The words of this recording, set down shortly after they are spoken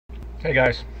Hey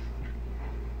guys.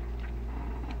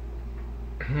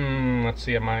 Let's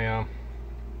see, am I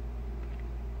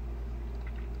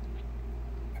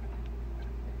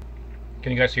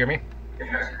can you guys hear me?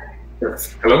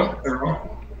 Hello?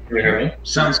 Can you hear me?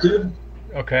 Sounds good.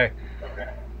 Okay.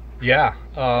 Yeah.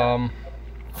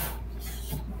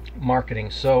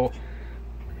 Marketing. So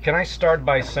can I start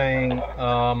by saying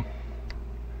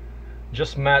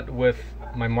just met with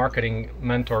my marketing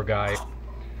mentor guy.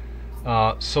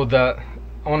 I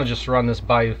want to just run this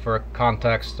by you for a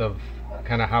context of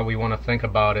kind of how we want to think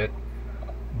about it.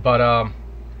 But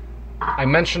I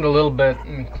mentioned a little bit. Let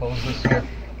me close this here.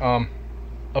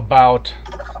 About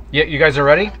yeah, you guys are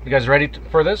ready? You guys ready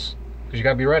for this? Because you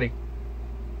gotta be ready.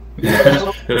 Yes.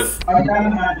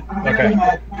 Okay.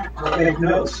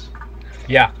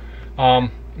 Yeah.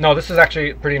 No, this is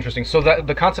actually pretty interesting. So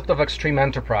the concept of extreme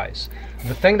enterprise.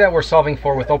 The thing that we're solving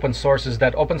for with open source is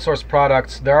that open source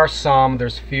products, there are some,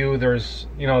 there's few, there's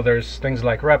things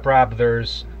like RepRap,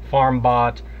 there's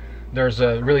FarmBot, there's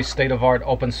a really state-of-art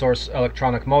open source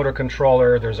electronic motor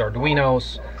controller, there's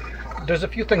Arduinos. There's a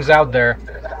few things out there,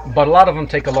 but a lot of them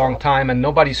take a long time, and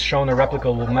nobody's shown a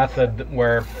replicable method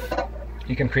where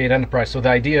you can create enterprise. So the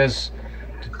idea is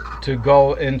to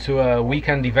go into a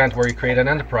weekend event where you create an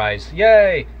enterprise.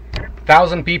 Yay!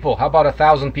 1,000 people. How about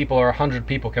 1,000 people or 100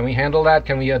 people? Can we handle that?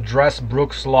 Can we address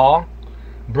Brooks' law?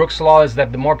 Brooks' law is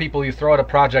that the more people you throw at a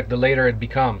project, the later it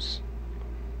becomes.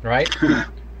 Right?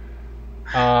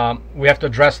 We have to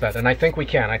address that, and I think we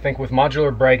can. I think with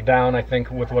modular breakdown, I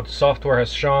think with what software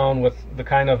has shown, with the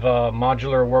kind of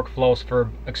modular workflows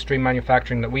for extreme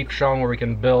manufacturing that we've shown, where we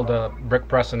can build a brick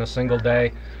press in a single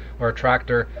day or a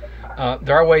tractor,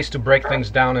 there are ways to break things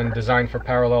down and design for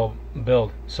parallel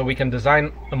build. So we can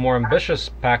design a more ambitious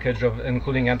package of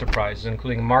including enterprise,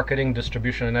 including marketing,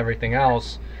 distribution, and everything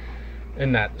else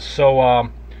in that. So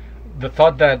the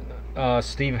thought that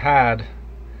Steve had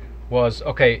was,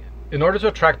 okay, in order to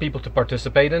attract people to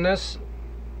participate in this,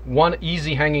 one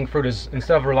easy hanging fruit is,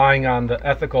 instead of relying on the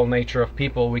ethical nature of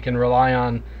people, we can rely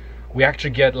on, we actually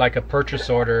get like a purchase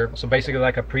order, so basically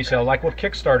like a pre-sale, like what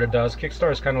Kickstarter does.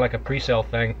 Kickstarter is kind of like a pre-sale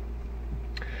thing.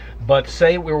 But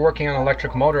say we're working on an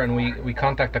electric motor and we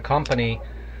contact a company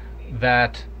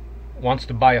that wants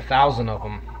to buy 1,000 of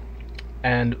them.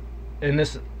 And in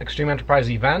this Extreme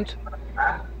Enterprise event,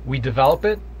 we develop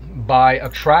it by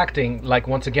attracting, like,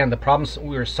 once again, the problems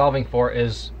we're solving for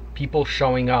is people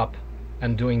showing up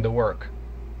and doing the work.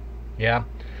 Yeah,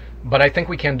 but I think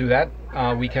we can do that.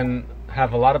 We can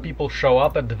have a lot of people show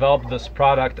up and develop this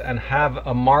product and have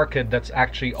a market that's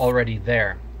actually already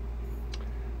there,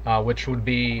 which would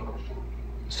be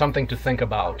something to think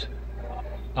about.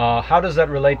 How does that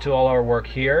relate to all our work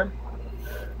here?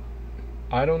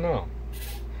 I don't know.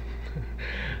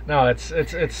 No, it's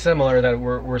similar, that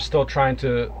we're still trying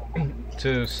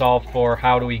to solve for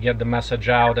how do we get the message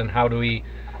out and how do we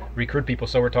recruit people.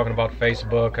 So we're talking about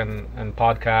Facebook and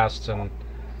podcasts and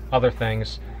other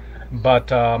things. But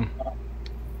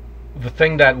the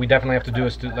thing that we definitely have to do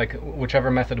is to, like,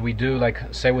 whichever method we do, like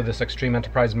say with this extreme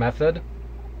enterprise method,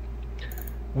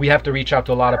 we have to reach out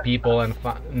to a lot of people and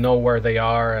know where they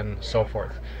are and so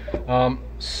forth.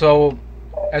 So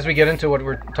as we get into what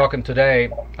we're talking today,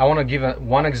 I want to give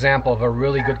one example of a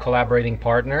really good collaborating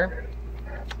partner.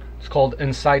 It's called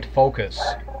Insight Focus.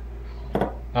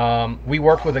 We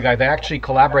worked with a guy. They actually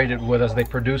collaborated with us. They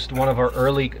produced one of our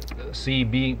early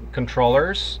CEB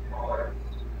controllers.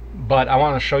 But I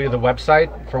want to show you the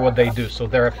website for what they do. So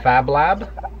they're a Fab Lab.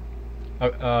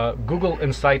 Google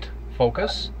Insight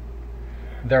Focus.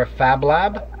 They're a Fab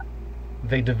Lab.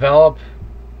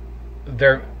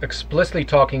 They're explicitly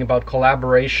talking about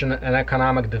collaboration and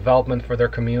economic development for their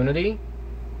community.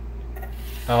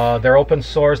 They're open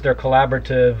source, they're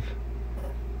collaborative.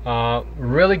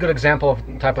 Really good example of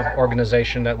the type of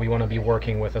organization that we want to be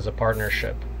working with as a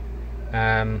partnership.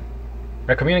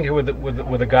 I communicated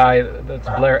with a guy that's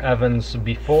Blair Evans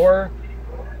before.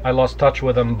 I lost touch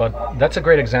with him, but that's a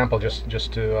great example,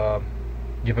 just to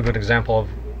give a good example of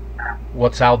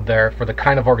what's out there for the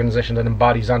kind of organization that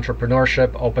embodies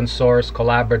entrepreneurship, open source,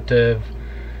 collaborative,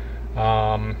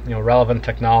 relevant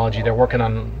technology. They're working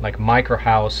on like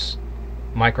microhouses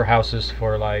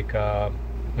for like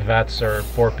vets or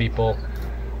poor people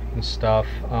and stuff.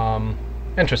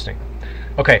 Interesting.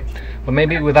 Okay, but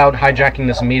maybe without hijacking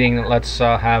this meeting, let's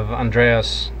have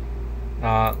Andreas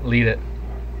lead it.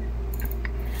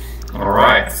 All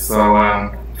right.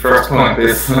 So first point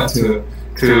is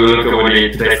to look over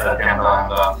today's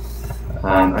agenda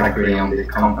and agree on the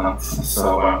contents.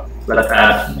 So let's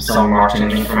add some Marcin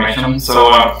information.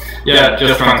 So yeah,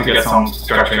 just trying to get some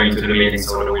structure into the meeting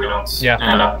so that we don't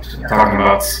end up talking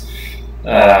about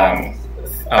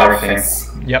other things,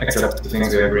 Yep. except the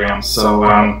things we agree on. So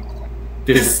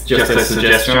this is just a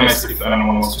suggestion. If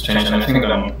anyone wants to change anything,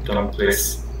 then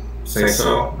please say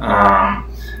so.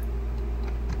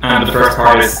 And the first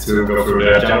part is to go through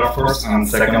the agenda first, and the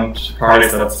second part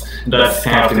is that's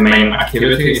kind of the main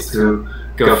activity, is to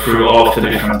go through all of the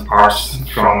different parts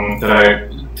that I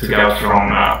took out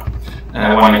from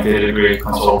 180-degree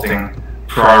consulting,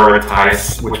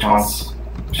 prioritize which ones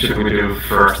should we do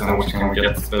first and which can we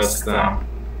get the best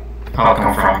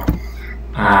outcome from,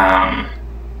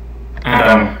 and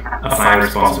then assign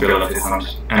responsibilities,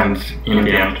 and in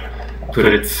the end put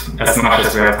it, as much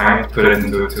as we have time, put it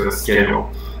into a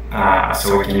schedule,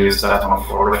 so we can use that one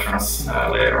for reference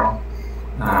later on.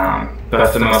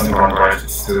 But the most important part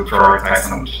is to prioritize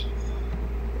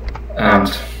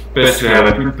and basically have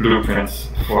a blueprint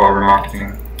for our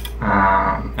marketing.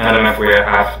 And then if we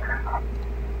have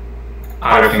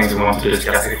other things we want to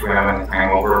discuss, if we have any time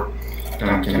over,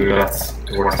 then we can do that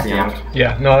towards the end.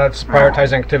 Yeah, no, that's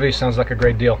prioritizing activity sounds like a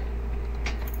great deal.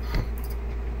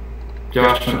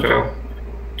 Josh and Joe,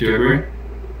 do you agree?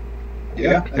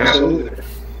 Yeah, absolutely.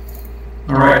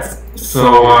 Alright,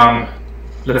 so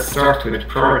let's start with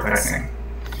prioritizing.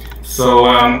 So,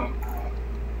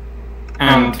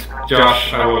 and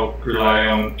Josh, I will rely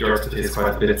on your expertise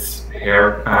quite a bit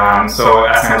here. So,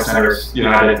 as I understand it, you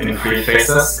had it in 3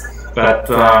 phases, but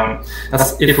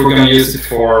if we're going to use it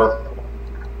for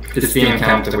the Steam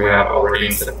camp that we have already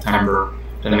in September,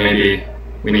 then maybe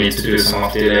we need to do some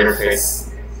of the later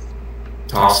phase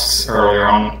tasks earlier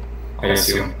on, I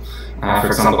assume. For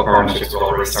example, partnerships, we're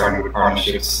already starting with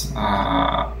partnerships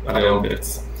a little bit.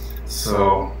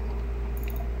 So,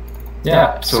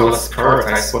 yeah, so let's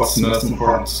prioritize what's most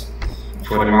important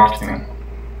for the marketing.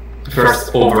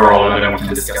 First, overall, and then we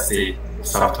can discuss the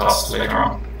sub-tasks later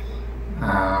on.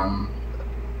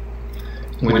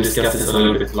 We discussed this a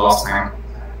little bit last time.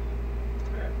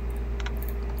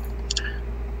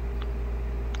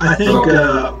 I think,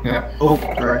 yeah. oh,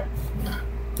 sorry.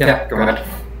 Yeah, go ahead.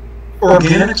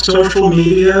 Organic social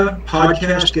media,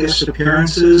 podcast guest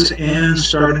appearances, and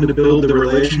starting to build the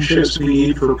relationships we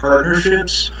need for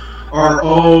partnerships are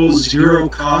all zero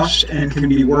cost and can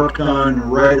be worked on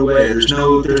right away. There's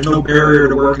no barrier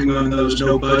to working on those,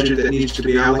 no budget that needs to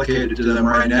be allocated to them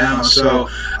right now. So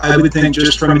I would think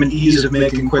just from an ease of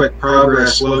making quick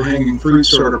progress, low-hanging fruit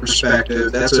sort of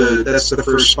perspective, that's the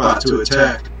first spot to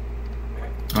attack.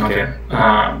 Okay.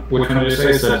 Which one did you say?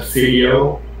 Is that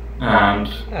CEO? And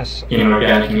Yes. in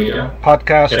organic media.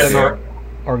 Podcast Yes, and sir.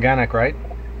 organic, right?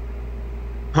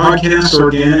 Podcast,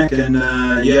 organic, and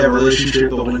relationship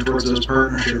building towards those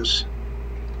partnerships.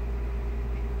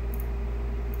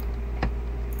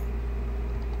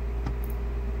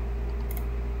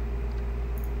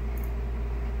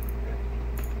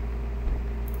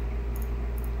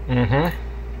 Mm-hmm.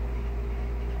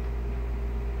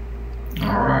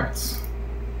 All right.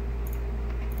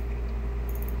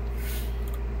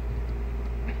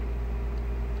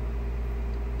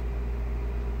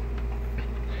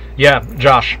 Yeah,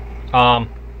 Josh.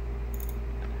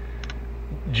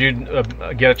 Did you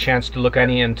get a chance to look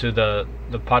any into the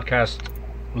podcast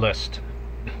list?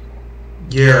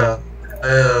 Yeah,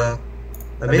 I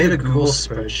made a Google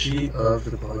spreadsheet of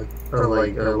the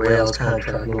the way I was kind of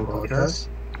tracking the podcast.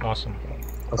 Awesome.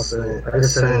 I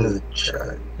just sent it into the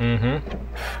chat,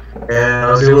 Mm-hmm. and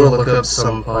I was able to look up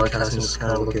some podcasts and just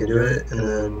kind of look into it, and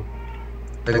then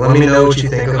let me know what you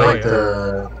think of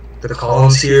the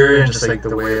columns here and just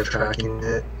the way of tracking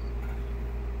it.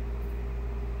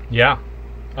 Yeah.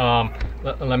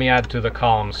 Let me add to the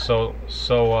columns. So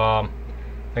I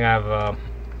think I have.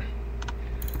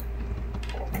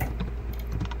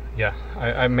 Yeah,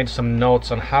 I made some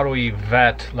notes on how do we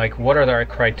vet, what are our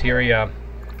criteria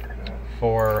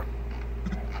for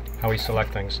how we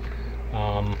select things.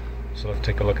 So let's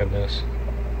take a look at this.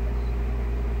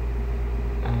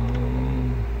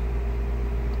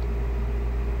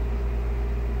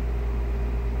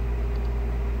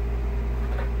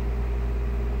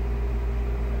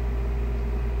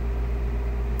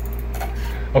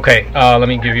 Okay, let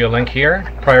me give you a link here.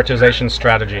 Prioritization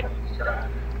strategy.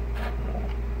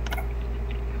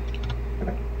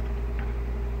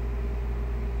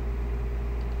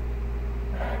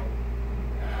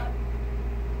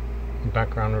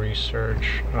 Background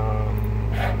research.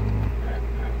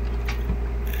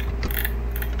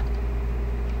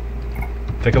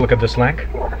 Take a look at this link.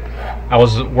 I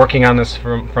was working on this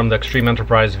from the extreme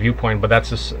enterprise viewpoint, but that's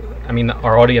just, I mean,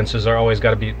 our audiences are always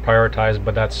got to be prioritized,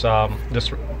 but that's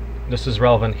this is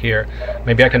relevant here.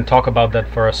 Maybe I can talk about that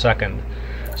for a second.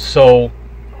 So,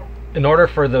 in order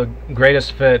for the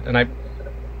greatest fit, and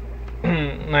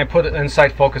and I put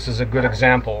Insight Focus as a good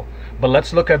example. But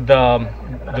let's look at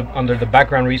under the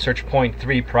background research point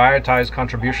 3, prioritize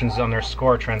contributions on their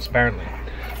score transparently.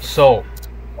 So,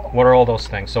 what are all those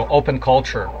things? So, open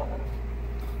culture.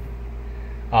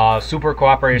 Super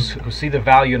cooperators who see the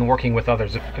value in working with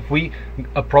others. If we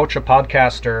approach a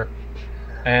podcaster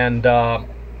and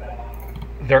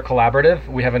they're collaborative,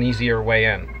 we have an easier way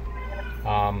in.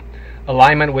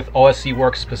 Alignment with OSC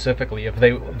work specifically. If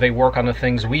they work on the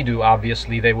things we do,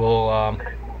 obviously they will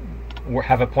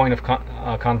have a point of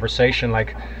conversation,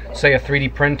 like say a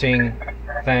 3D printing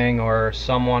thing, or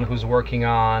someone who's working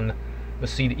on the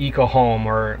Seed Eco Home,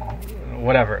 or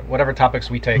whatever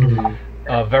topics we take.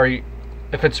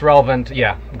 If it's relevant,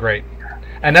 yeah, great.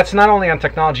 And that's not only on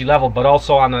technology level, but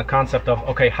also on the concept of,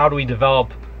 okay, how do we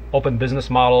develop open business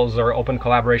models or open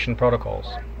collaboration protocols?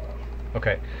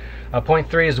 Okay. Point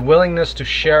 3 is willingness to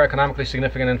share economically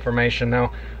significant information. Now,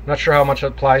 I'm not sure how much it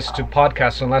applies to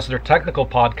podcasts unless they're technical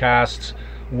podcasts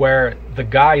where the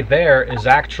guy there is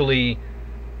actually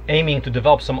aiming to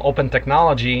develop some open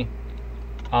technology.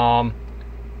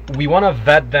 We want to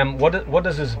vet them. What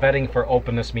does this vetting for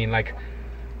openness mean? Like,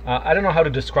 I don't know how to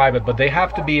describe it, but they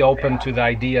have to be open to the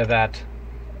idea that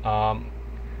oh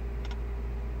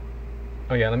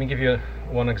yeah, let me give you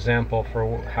one example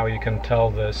for how you can tell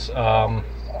this.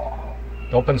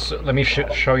 Let me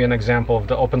show you an example of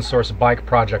the open source bike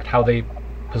project, how they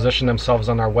position themselves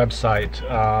on our website.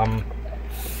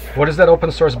 What is that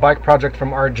open source bike project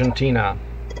from Argentina?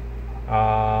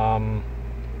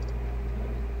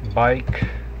 Bike.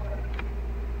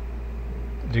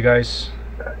 Do you guys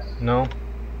know?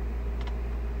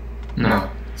 No,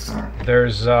 sorry.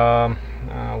 There's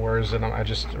where is it? I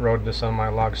just wrote this on my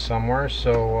log somewhere.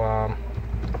 So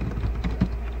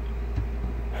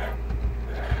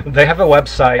they have a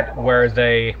website where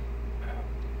they,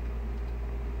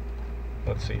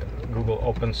 let's see, Google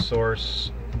open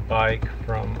source bike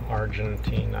from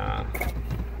Argentina.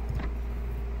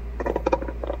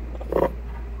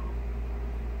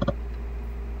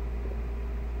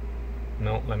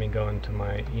 No, let me go into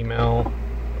my email.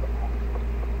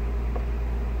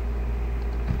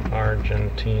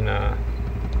 Argentina.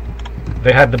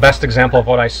 They had the best example of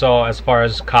what I saw as far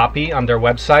as copy on their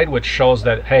website, which shows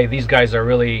that, hey, these guys are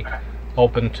really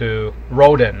open to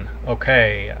Rodin.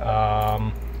 Okay.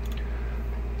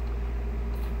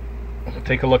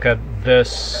 Take a look at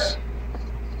this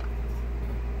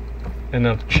in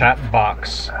a chat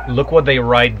box. Look what they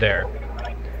write there.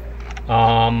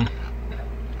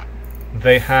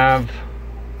 They have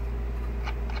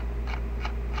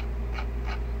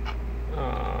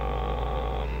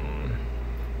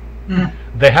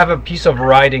they have a piece of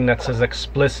writing that says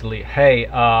explicitly, hey,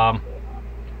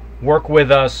 work with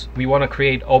us, we want to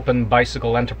create open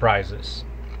bicycle enterprises.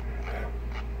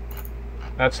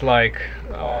 That's like,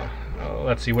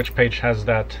 let's see, which page has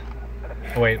that?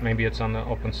 Oh wait, maybe it's on the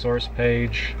open source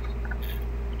page.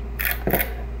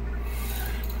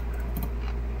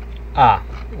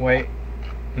 Wait,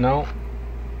 no.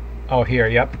 Oh, here,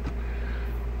 yep.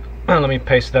 Let me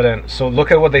paste that in. So look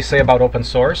at what they say about open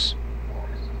source.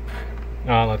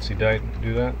 Let's see, did I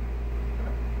do that?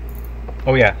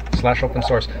 Oh yeah, /open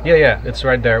source. Yeah, it's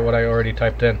right there, what I already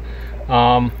typed in.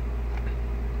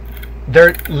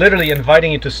 They're literally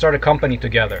inviting you to start a company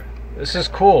together. This is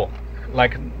cool.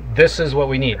 Like, this is what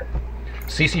we need.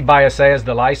 CC by SA is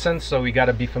the license, so we got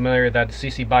to be familiar that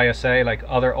CC by SA, like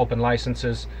other open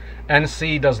licenses,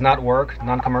 NC does not work,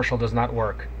 non-commercial does not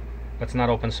work. That's not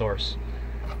open source.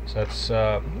 So that's,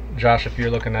 Josh, if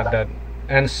you're looking at that,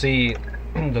 NC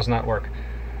does not work.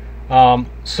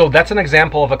 So that's an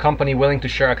example of a company willing to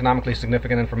share economically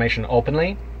significant information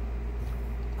openly.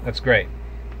 That's great.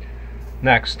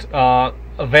 Next,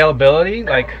 availability,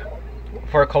 like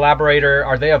for a collaborator,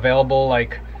 are they available,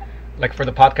 like for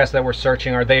the podcast that we're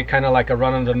searching, are they kind of like a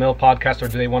run-of-the-mill podcast, or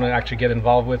do they want to actually get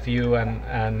involved with you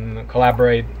and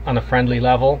collaborate on a friendly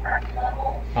level?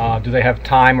 Do they have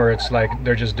time, or it's like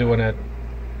they're just doing it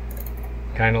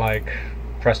kind of like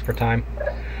pressed for time?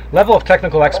 Level of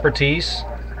technical expertise.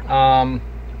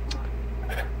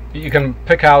 You can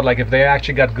pick out, like, if they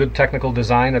actually got good technical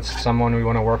design, that's someone we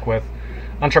want to work with.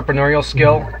 Entrepreneurial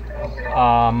skill.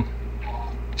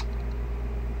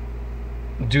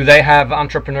 Do they have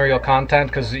entrepreneurial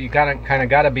content? Because you kind of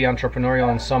got to be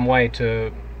entrepreneurial in some way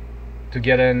to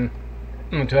get in,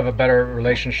 to have a better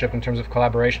relationship in terms of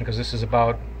collaboration, because this is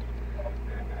about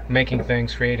making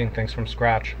things, creating things from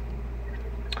scratch.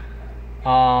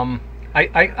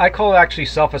 I call it actually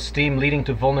self-esteem leading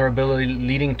to vulnerability,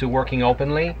 leading to working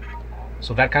openly.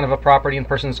 So that kind of a property in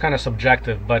person is kind of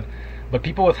subjective, but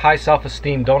people with high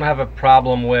self-esteem don't have a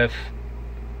problem with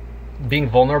being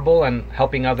vulnerable and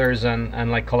helping others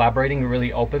and like collaborating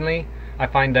really openly, I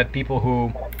find that people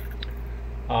who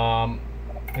are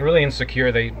really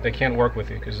insecure, they can't work with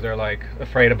you because they're like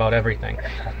afraid about everything.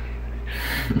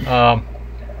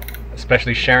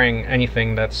 Especially sharing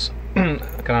anything that's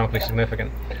economically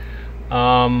significant.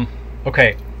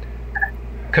 Okay.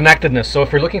 Connectedness. So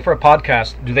if we're looking for a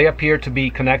podcast, do they appear to be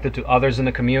connected to others in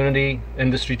the community,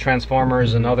 industry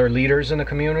transformers and other leaders in the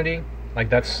community? Like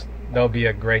that'll be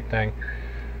a great thing.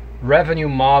 Revenue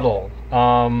model.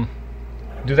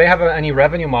 Do they have any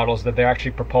revenue models that they're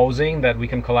actually proposing that we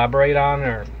can collaborate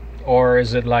on, or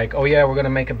is it like, oh yeah, we're going to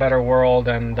make a better world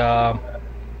and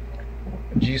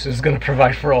Jesus is going to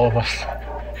provide for all of us?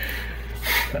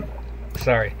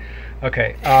 Sorry.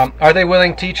 Okay. Are they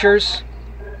willing teachers?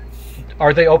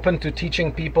 Are they open to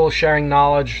teaching people, sharing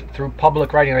knowledge through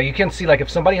public writing? Now you can see, like, if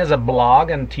somebody has a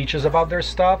blog and teaches about their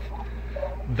stuff,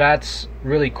 that's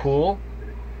really cool.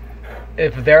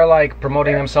 If they're like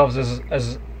promoting themselves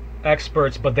as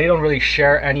experts, but they don't really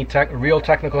share any real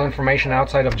technical information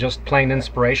outside of just plain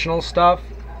inspirational stuff.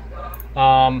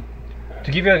 To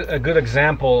give you a good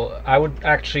example, I would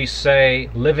actually say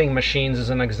Living Machines is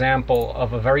an example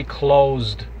of a very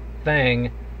closed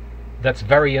thing that's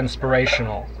very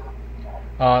inspirational.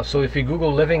 So if you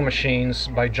Google Living Machines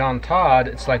by John Todd,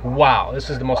 it's like, wow,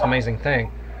 this is the most amazing thing.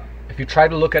 If you try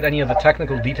to look at any of the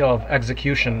technical detail of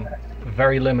execution,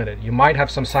 very limited. You might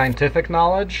have some scientific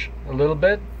knowledge, a little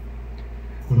bit,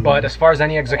 but as far as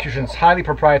any execution, it's highly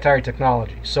proprietary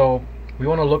technology. So we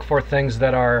want to look for things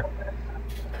that are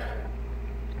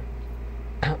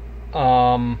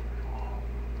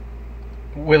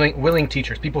willing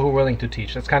teachers, people who are willing to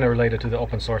teach. That's kind of related to the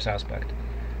open source aspect.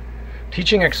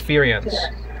 Teaching experience. It's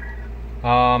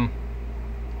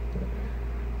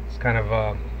kind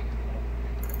of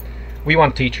we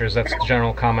want teachers. That's the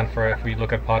general comment for if we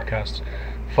look at podcasts.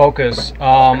 Focus.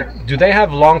 Do they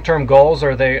have long-term goals,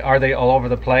 or are they all over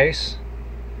the place?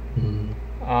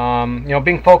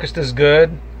 Being focused is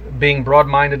good. Being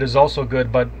broad-minded is also good,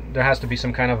 but there has to be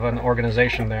some kind of an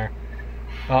organization there.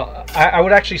 I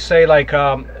would actually say, like,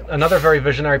 another very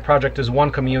visionary project is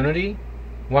One Community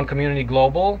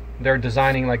Global. They're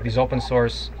designing like these open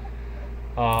source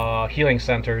healing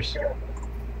centers.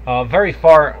 Very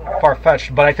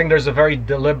far-fetched, but I think there's a very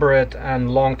deliberate and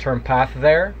long-term path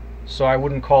there. So I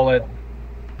wouldn't call it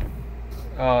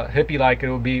hippie-like.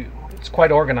 It's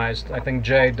quite organized. I think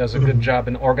Jay does a good job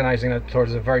in organizing it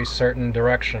towards a very certain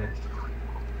direction.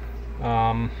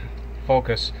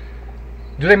 Focus.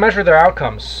 Do they measure their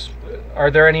outcomes?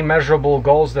 Are there any measurable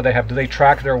goals that they have? Do they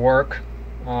track their work?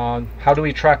 How do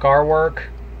we track our work?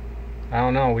 I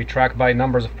don't know. We track by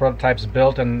numbers of prototypes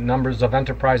built and numbers of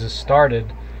enterprises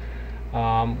started,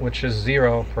 which is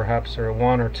 0 perhaps, or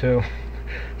 1 or 2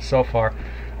 so far.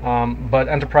 But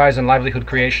enterprise and livelihood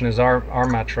creation is our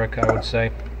metric, I would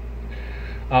say.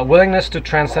 Willingness to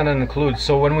transcend and include.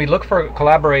 So when we look for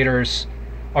collaborators,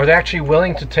 are they actually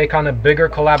willing to take on a bigger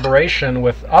collaboration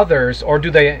with others, or do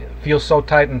they feel so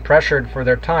tight and pressured for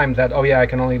their time that, oh yeah, I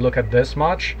can only look at this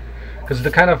much? Because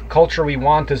the kind of culture we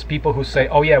want is people who say,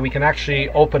 oh yeah, we can actually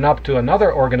open up to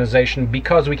another organization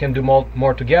because we can do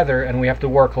more together and we have to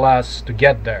work less to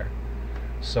get there.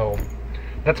 So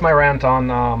that's my rant on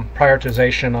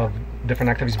prioritization of different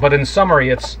activities. But in summary,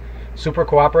 it's super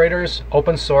cooperators,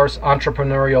 open source,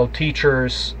 entrepreneurial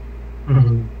teachers,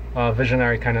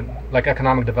 visionary kind of like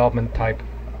economic development type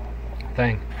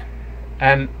thing.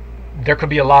 And there could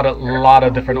be a lot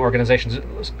of different organizations.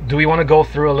 Do we want to go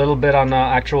through a little bit on the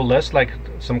actual list, like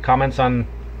some comments on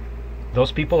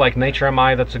those people, like Nature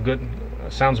MI? That's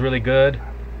sounds really good.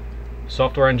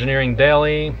 Software Engineering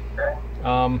Daily.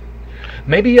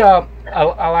 Maybe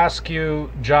I'll ask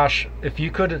you, Josh, if you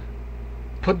could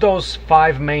put those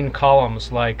 5 main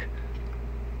columns, like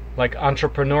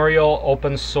entrepreneurial,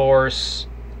 open source,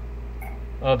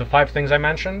 the 5 things I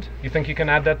mentioned. You think you can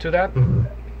add that to that?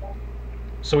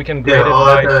 So we can grade it I'll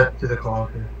by... add that to the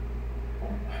column.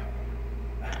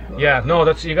 Yeah, no,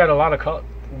 you got a lot of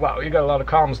wow, you got a lot of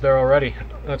columns there already.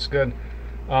 That's good.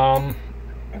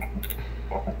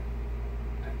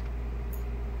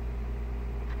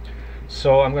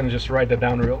 So I'm going to just write that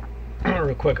down real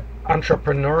quick.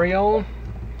 Entrepreneurial,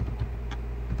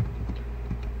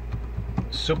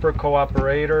 super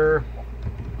cooperator,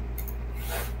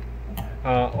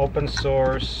 open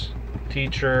source,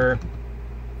 teacher,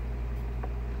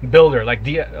 builder, like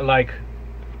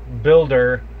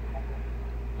builder,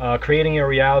 creating a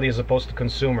reality as opposed to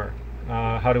consumer.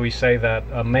 How do we say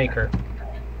that? Maker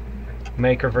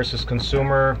versus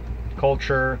consumer,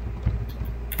 culture.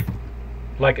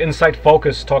 Like Insight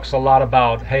Focus talks a lot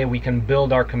about, hey, we can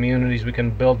build our communities, we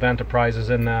can build enterprises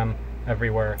in them,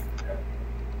 everywhere.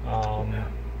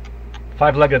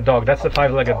 Five-legged dog. That's the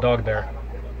five-legged dog there.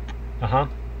 Uh-huh.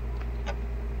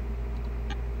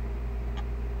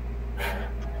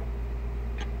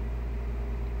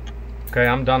 Okay,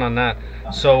 I'm done on that.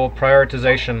 So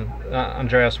prioritization,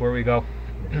 Andreas, where we go?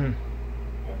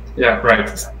 Yeah, right.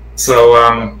 So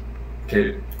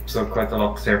okay, so quite a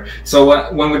lot here.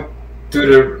 So when we do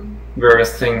the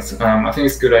various things, I think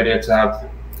it's a good idea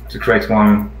to create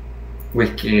one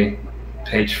wiki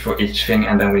page for each thing,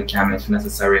 and then we can, if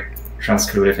necessary,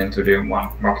 transclude it into the one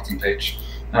marketing page.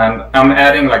 I'm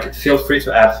adding, like, feel free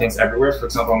to add things everywhere. For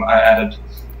example, I added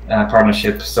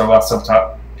partnership, so lots of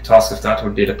task of that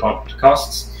would be the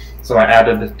podcasts. So I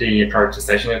added the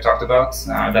prioritization you talked about.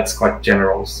 That's quite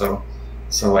general, so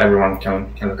everyone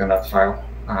can look at that file.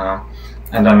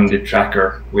 And then the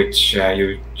tracker, which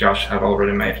you, Josh, have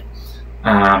already made.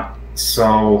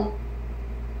 So,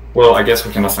 well, I guess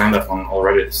we can assign that one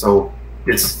already. So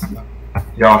it's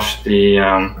Josh, the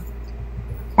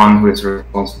one who is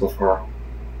responsible for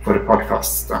the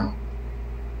podcasts then.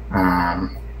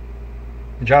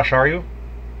 Josh, are you?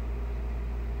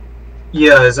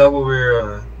 Yeah, is that what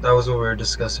that was what we were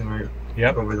discussing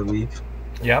over the week?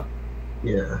 Yep.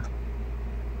 Yeah.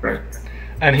 Right.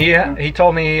 And he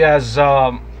told me he has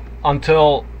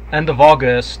until end of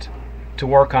August to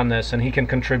work on this, and he can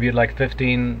contribute like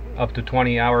 15 up to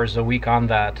 20 hours a week on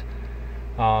that.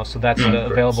 So that's an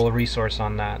available resource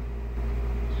on that.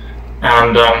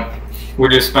 And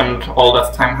would you spend all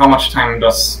that time? How much time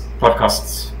does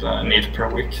podcasts need per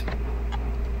week?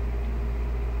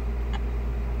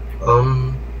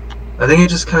 I think it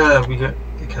just kind of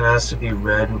has to be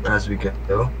read as we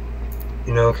go,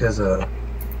 you know, because I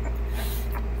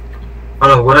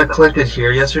don't know, what I collected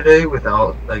here yesterday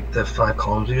without like the 5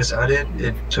 columns we just added,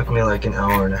 it took me like an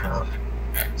hour and a half.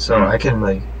 So I can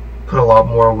like put a lot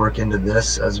more work into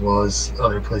this as well as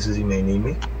other places you may need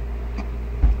me.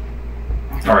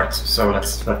 All right, so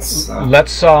let's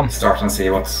start and see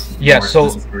what's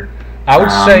so I would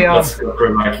say let's go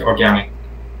through like organic.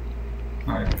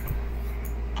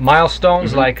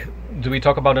 Milestones, like, do we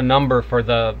talk about a number for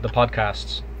the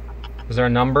podcasts? Is there a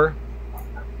number?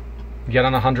 Get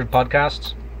on 100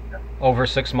 podcasts over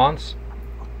 6 months?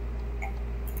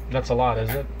 That's a lot, is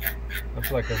it?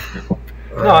 That's like a...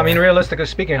 No, I mean, realistically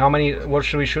speaking, what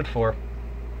should we shoot for?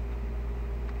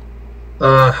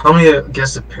 How many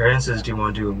guest appearances do you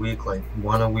want to do a week? Like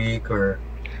 1 a week, or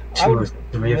 2 or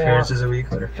 3 appearances a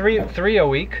week? Or? Three a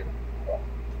week.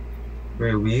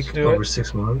 3 a week over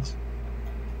 6 months?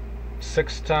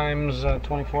 6 times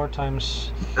 24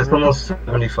 times... That's almost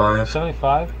 75.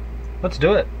 75? Let's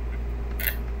do it.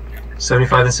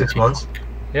 75 in 6 months?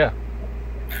 Yeah.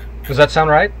 Does that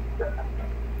sound right?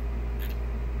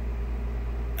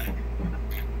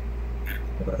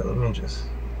 Let me just...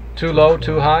 Too low,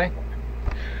 too high?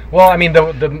 Well, I mean,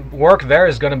 the work there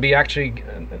is going to be actually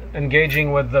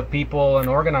engaging with the people and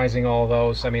organizing all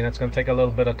those. I mean, it's going to take a little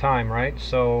bit of time, right?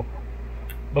 So...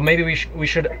 But maybe we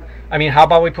should... I mean, how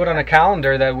about we put on a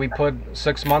calendar that we put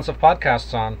 6 months of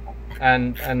podcasts on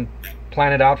and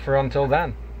plan it out for until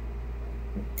then?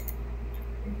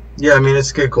 Yeah, I mean,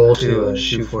 it's a good goal to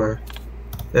shoot for.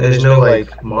 And there's no,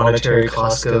 like, monetary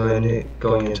cost going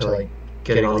into, like,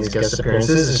 getting all these guest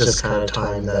appearances. It's just kind of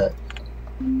time that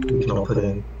we can all put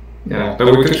in. Yeah,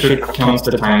 but we should count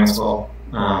the time as well.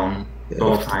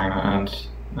 Both time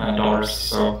and dollars.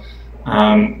 So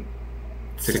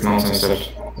 6 months instead,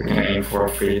 we can aim for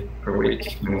 3 per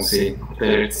week, and we'll see the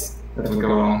dates that will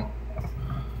go on.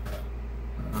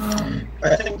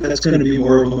 I think that's going to be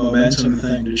more of a momentum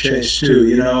thing to chase too.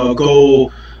 You know,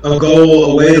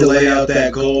 a way to lay out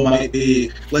that goal might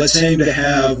be, let's aim to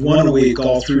have 1 a week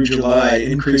all through July,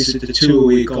 increase it to 2 a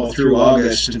week all through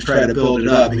August, and try to build it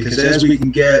up. Because as we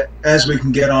can get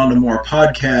onto more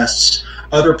podcasts,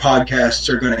 other podcasts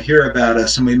are going to hear about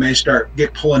us, and we may start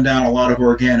pulling down a lot of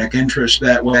organic interest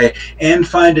that way, and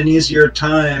find an easier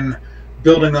time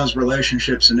building those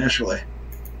relationships initially.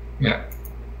 Yeah.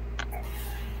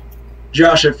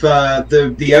 Josh, if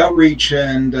the outreach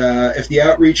and if the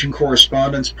outreach and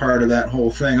correspondence part of that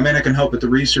whole thing, I mean, I can help with the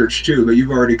research too, but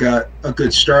you've already got a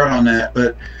good start on that.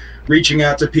 But reaching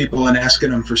out to people and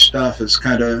asking them for stuff is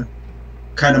kind of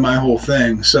my whole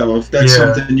thing. So if that's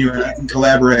something you and I can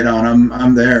collaborate on,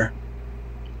 I'm there.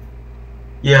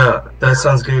 Yeah, that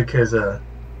sounds good, because I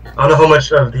don't know how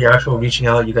much of the actual reaching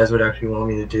out you guys would actually want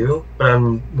me to do, but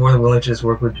I'm more than willing to just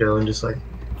work with Joe and just like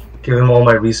give him all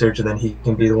my research, and then he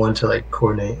can be the one to like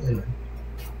coordinate and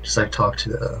just like talk to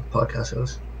the podcast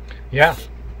host. Yeah.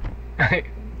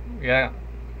 Yeah.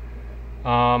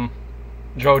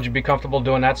 Joe, would you be comfortable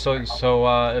doing that? So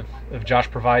if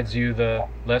Josh provides you the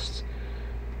lists,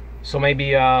 So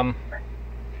maybe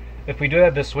if we do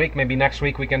that this week, maybe next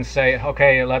week we can say,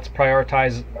 okay, let's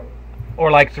prioritize, or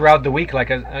like throughout the week, like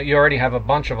you already have a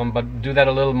bunch of them, but do that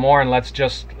a little more, and let's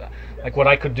just, like what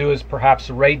I could do is perhaps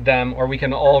rate them, or we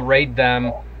can all rate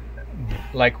them,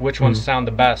 like which ones sound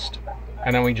the best,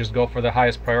 and then we just go for the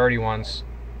highest priority ones.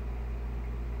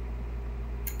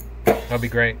 That'd be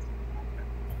great.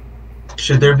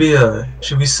 Should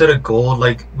we set a goal?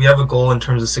 Like, we have a goal in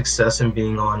terms of success in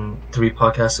being on 3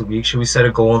 podcasts a week. Should we set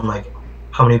a goal in like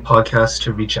how many podcasts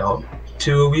to reach out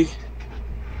to a week?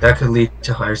 That could lead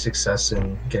to higher success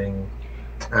in getting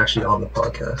actually on the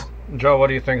podcast. Joe, what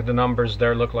do you think the numbers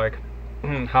there look like?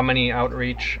 How many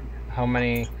outreach? How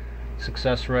many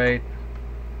success rate?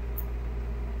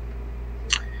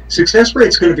 Success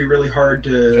rate's going to be really hard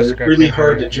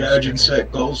to judge and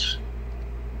set goals.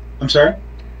 I'm sorry?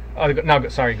 No,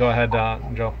 sorry. Go ahead,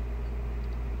 Joe.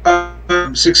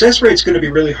 Success rate's going to be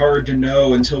really hard to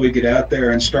know until we get out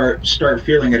there and start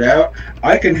feeling it out.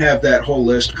 I can have that whole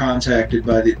list contacted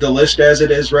by the list as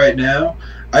it is right now.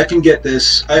 I can get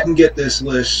this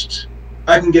list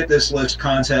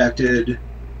contacted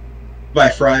by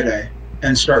Friday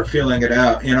and start feeling it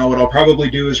out. You know, what I'll probably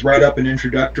do is write up an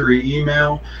introductory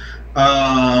email.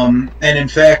 And in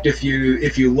fact, if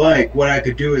you like, what I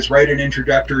could do is write an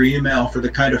introductory email for the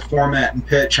kind of format and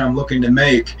pitch I'm looking to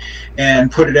make,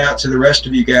 and put it out to the rest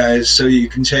of you guys so you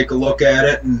can take a look at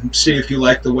it and see if you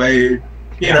like the way,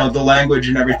 you know, the language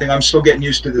and everything. I'm still getting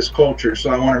used to this culture,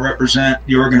 so I want to represent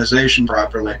the organization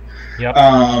properly. Yep.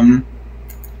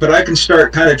 But I can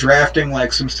start kind of drafting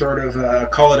like some sort of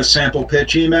call it a sample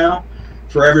pitch email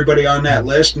for everybody on that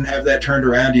list, and have that turned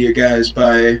around to you guys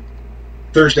by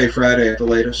Thursday, Friday at the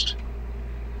latest.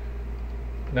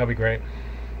 That'd be great.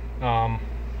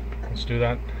 Let's do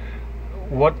that.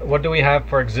 What do we have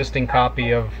for existing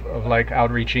copy of like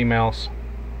outreach emails?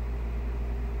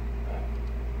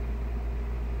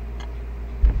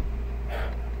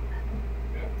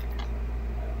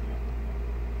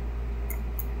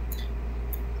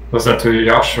 Was that to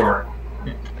Josh or?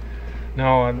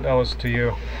 No, that was to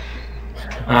you.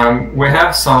 We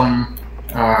have some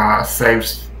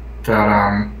saves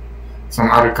that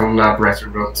some other collaborator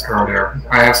wrote earlier.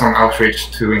 I have some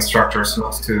outreach to instructors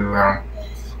to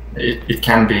it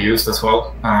can be used as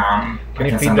well. Can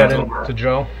you feed that in to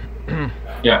Joe?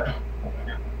 Yeah.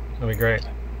 That'd be great.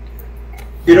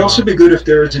 It'd also be good if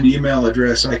there is an email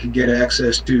address I could get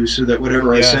access to, so that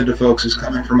whatever I send to folks is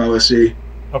coming from OSE.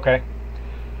 Okay.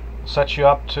 Set you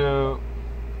up to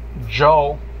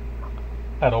Joe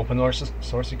at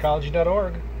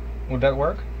opensourceecology.org. Would that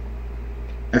work?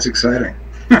 That's exciting.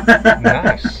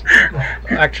 Nice.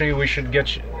 Actually, we should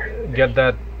get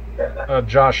that,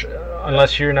 Josh.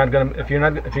 Unless you're not gonna, if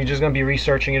you're just gonna be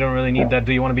researching, you don't really need that.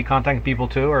 Do you want to be contacting people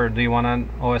too, or do you want an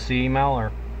OSE email,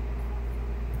 or?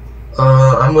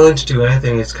 I'm willing to do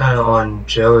anything. It's kind of on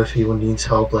Joe if he needs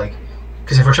help. Like,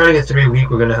 because if we're trying to get 3 a week,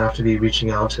 we're gonna have to be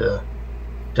reaching out to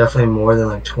definitely more than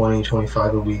like 20,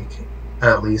 25 a week,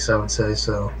 at least, I would say.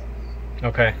 So.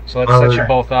 Okay, so let's set you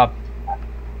both up.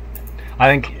 I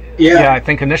think. Yeah, I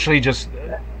think initially just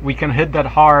we can hit that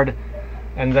hard,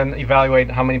 and then evaluate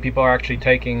how many people are actually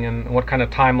taking and what kind of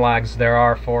time lags there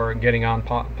are for getting on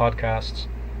podcasts.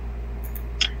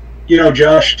 You know,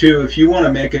 Josh, too, if you want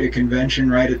to make it a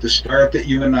convention right at the start that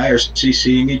you and I are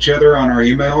CCing each other on our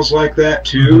emails like that,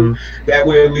 too, that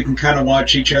way we can kind of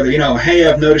watch each other. You know, hey,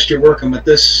 I've noticed you're working with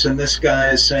this, and this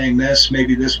guy is saying this,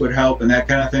 maybe this would help, and that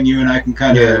kind of thing. You and I can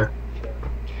kind of...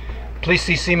 Please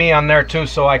CC me on there too,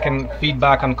 so I can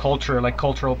feedback on culture, like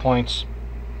cultural points,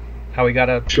 how we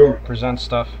gotta present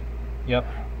stuff. Yep.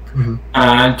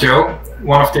 Joe,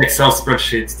 one of the Excel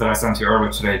spreadsheets that I sent you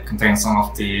earlier today contains some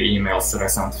of the emails that I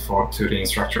sent to the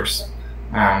instructors,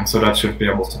 so that should be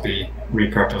able to be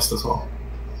repurposed as well.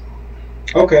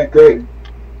 Okay, great.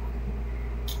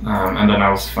 And then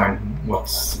I'll find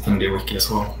what's in the wiki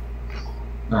as well.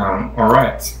 All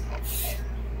right.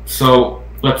 So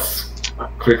let's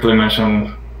quickly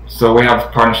mention, so we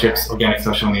have partnerships, organic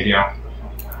social media,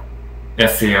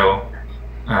 SEO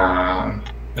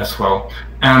as well.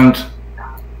 And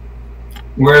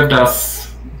where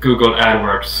does Google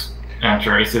AdWords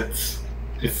enter? It's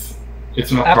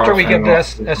not after part we get the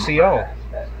SEO.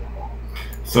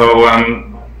 So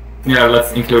yeah,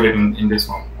 let's include it in this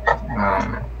one.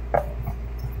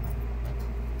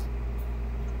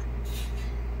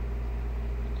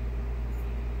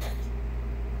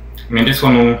 I mean, this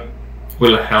one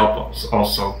will help us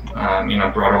also in a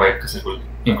broader way, because it will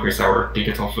increase our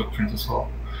digital footprint as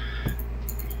well.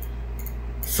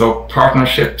 So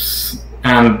partnerships,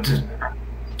 and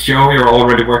Joe, you're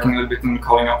already working a little bit on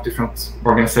calling up different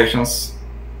organizations.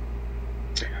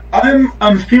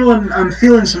 I'm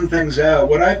feeling some things out.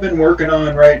 What I've been working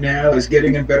on right now is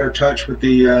getting in better touch with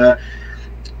the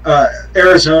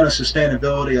Arizona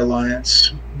Sustainability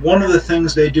Alliance. One of the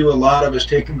things they do a lot of is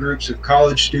taking groups of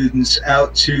college students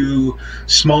out to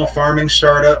small farming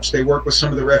startups. They work with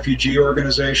some of the refugee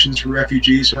organizations for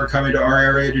refugees who are coming to our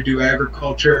area to do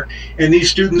agriculture. And these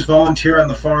students volunteer on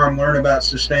the farm, learn about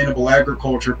sustainable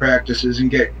agriculture practices, and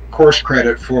get course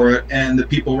credit for it. And the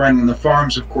people running the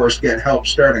farms, of course, get help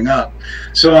starting up.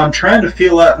 So I'm trying to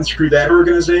feel out and through that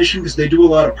organization because they do a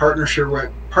lot of partnership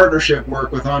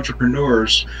work with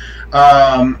entrepreneurs.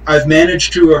 I've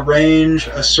managed to arrange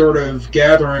a sort of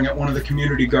gathering at one of the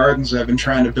community gardens I've been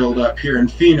trying to build up here in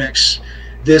Phoenix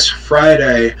this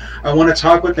Friday. I want to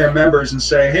talk with their members and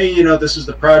say, hey, you know, this is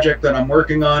the project that I'm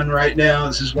working on right now.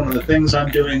 This is one of the things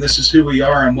I'm doing. This is who we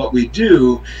are and what we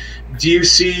do. Do you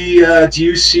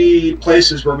see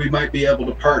places where we might be able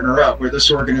to partner up, where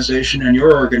this organization and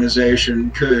your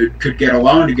organization could get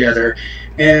along together?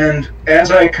 And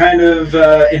as I kind of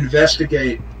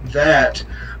investigate that,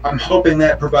 I'm hoping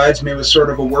that provides me with sort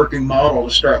of a working model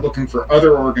to start looking for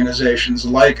other organizations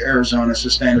like Arizona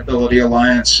Sustainability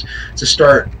Alliance to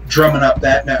start drumming up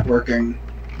that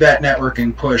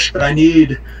networking push. But I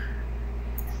need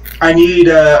a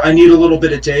little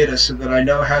bit of data so that I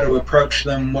know how to approach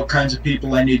them, what kinds of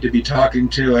people I need to be talking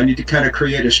to. I need to kind of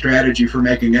create a strategy for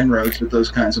making inroads with those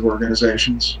kinds of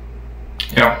organizations.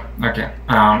 Yeah, okay.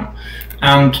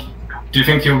 And do you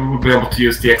think you will be able to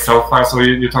use the Excel file? So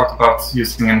you talked about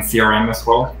using an CRM as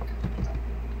well.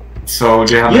 So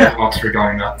do you have any thoughts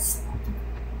regarding that?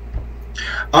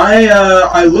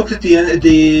 I looked at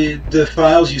the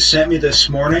files you sent me this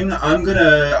morning. I'm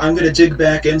gonna dig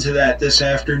back into that this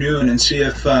afternoon and see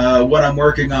if what I'm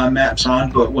working on maps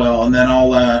onto it well, and then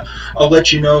I'll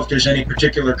let you know if there's any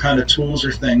particular kind of tools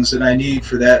or things that I need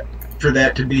for that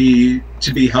to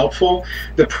be helpful.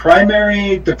 The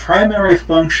primary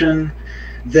function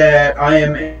that I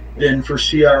am in for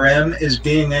CRM is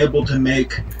being able to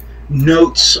make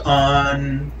notes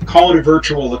on, call it a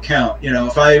virtual account. You know,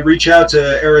 if I reach out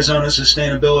to Arizona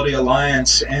Sustainability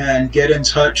Alliance and get in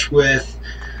touch with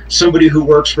somebody who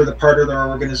works for the part of their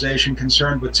organization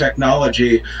concerned with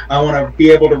technology, I want to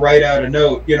be able to write out a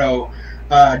note, you know,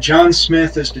 John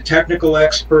Smith is the technical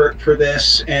expert for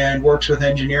this and works with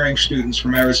engineering students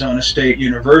from Arizona State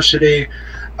University.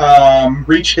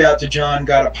 Reached out to John,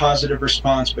 got a positive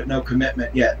response, but no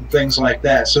commitment yet, and things like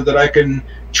that, so that I can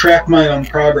track my own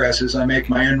progress as I make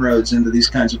my inroads into these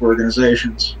kinds of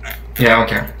organizations. Yeah,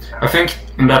 okay. I think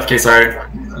in that case,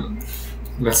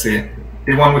 let's see,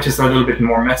 the one which is a little bit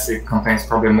more messy contains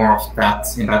probably more of that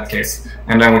in that case,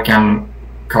 and then we can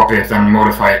copy it and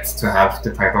modify it to have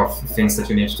the type of things that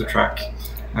you need to track.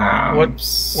 What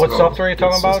software are you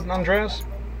talking about, Andreas?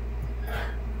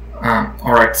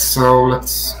 Alright, so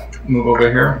let's move over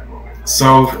here.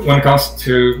 So when it comes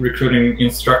to recruiting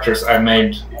instructors, I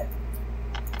made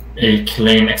a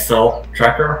clean Excel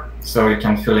tracker, so you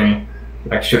can fill in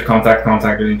like should contact,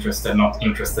 interested, not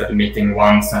interested, meeting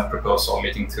 1, send proposal,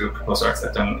 meeting 2, proposal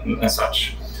accepted, and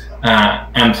such.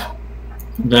 And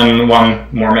then one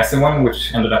more messy one,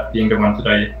 which ended up being the one that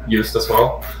I used as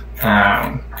well,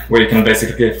 where you can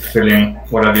basically fill in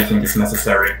whatever you think is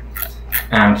necessary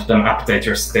and then update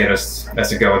your status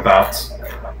as you go about.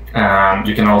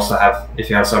 You can also have, if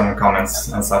you have certain comments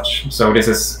and such. So this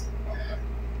is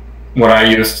what I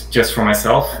used just for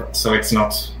myself, so it's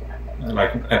not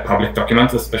like a public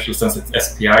document, especially since it's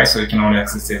SPI, so you can only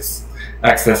access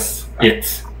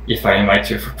it if I invite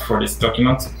you for this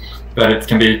document. But it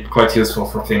can be quite useful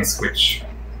for things which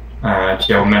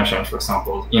Joe mentioned, for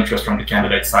example, interest from the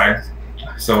candidate side.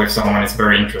 So if someone is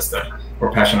very interested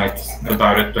or passionate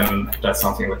about it, then that's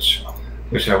something which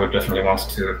I would definitely want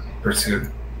to pursue.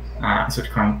 So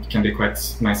it can be quite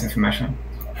nice information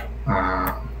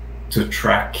to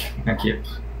track and keep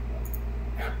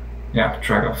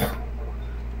track of.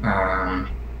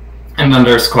 And then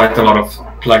there's quite a lot of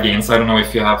plugins. I don't know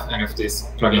if you have any of these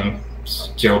plugins,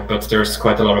 Joe, but there's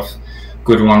quite a lot of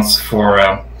good ones for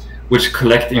which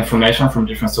collect information from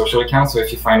different social accounts. So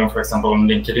if you find them, for example, on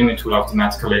LinkedIn, it will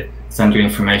automatically send you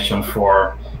information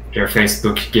for their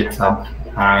Facebook, GitHub,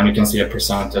 and you can see a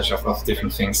percentage of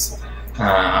different things.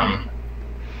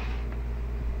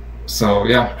 So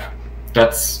yeah,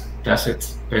 that's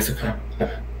it basically.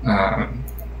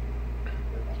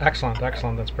 Excellent.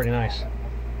 That's pretty nice.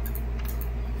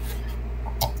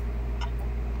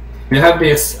 We have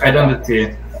these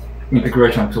identity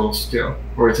integration tools still,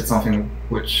 or is it something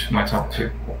which might help you?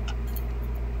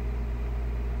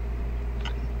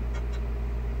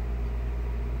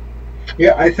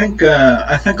 Yeah, I think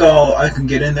I can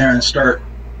get in there and start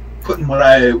putting what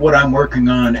I'm working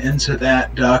on into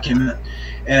that document.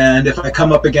 And if I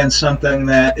come up against something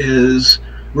that is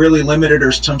really limited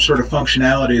or some sort of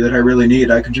functionality that I really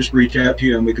need, I can just reach out to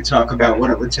you and we could talk about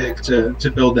what it would take to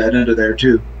build that into there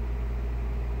too.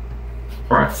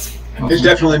 Right. There's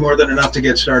definitely more than enough to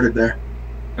get started there.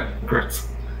 Great.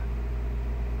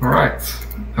 All right.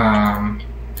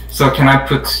 So can I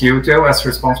put you, Joe, as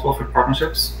responsible for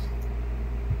partnerships?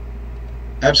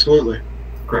 Absolutely.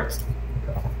 Great.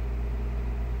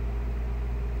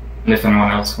 And if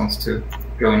anyone else wants to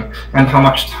go in. And how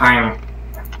much time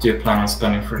do you plan on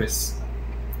spending for this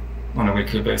on a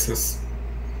weekly basis?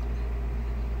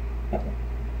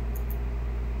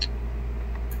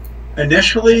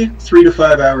 Initially, 3 to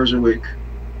 5 hours a week.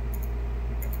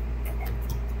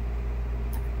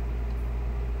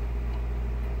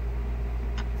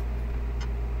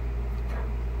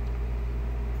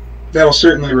 That'll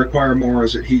certainly require more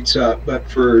as it heats up, but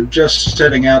for just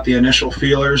setting out the initial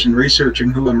feelers and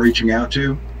researching who I'm reaching out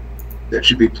to, that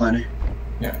should be plenty.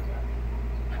 Yeah.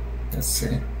 Let's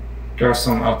see. There are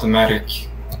some automatic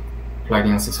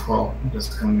plugins as well. I'm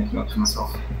just going to make note for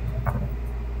myself.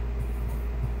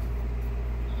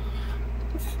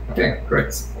 Okay,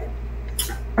 great.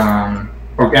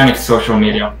 Organic social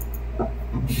media.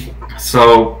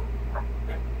 So,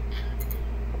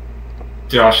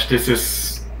 Josh, this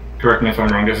is, correct me if I'm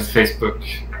wrong, this is Facebook,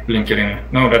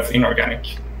 LinkedIn. No, that's inorganic.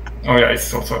 Oh yeah,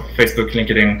 it's also Facebook,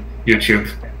 LinkedIn, YouTube.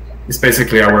 It's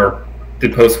basically the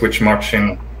post which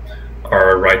Marcin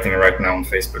are writing right now on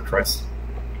Facebook, right?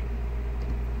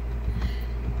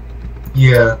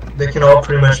 Yeah, they can all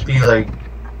pretty much be like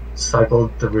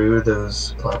cycled through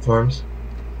those platforms.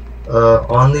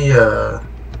 On the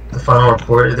final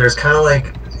report, there's kind of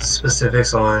like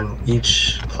specifics on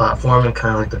each platform and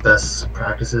kind of like the best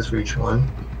practices for each one.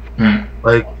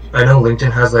 Like, I know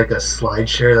LinkedIn has like a slide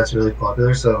share that's really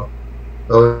popular, so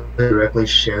they'll directly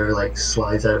share like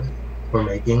slides that we're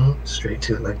making straight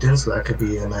to LinkedIn, so that could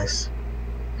be a nice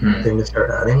thing to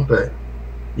start adding. But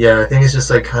yeah, I think it's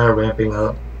just like kind of ramping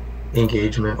up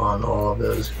engagement on all of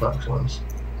those platforms.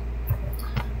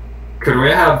 Could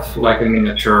we have like a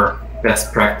miniature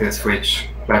best practice for each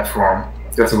platform?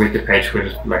 Just a wiki page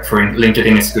with, like, for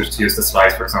LinkedIn, it's good to use the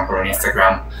slides, for example. On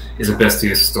Instagram, is it best to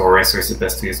use stories, or is it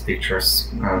best to use pictures,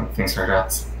 things like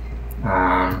that.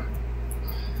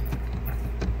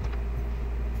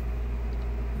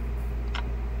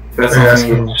 That's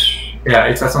something. Yeah,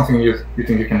 is that something you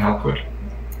think you can help with?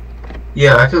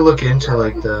 Yeah, I could look into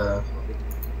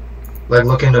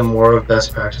look into more of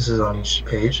best practices on each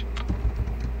page.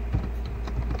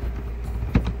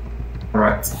 All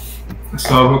right.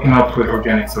 So hooking up with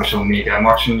organic social media,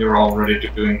 Marcin, you're already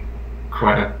doing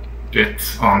quite a bit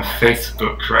on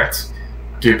Facebook, correct?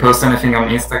 Do you post anything on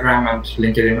Instagram and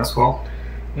LinkedIn as well?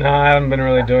 No, I haven't been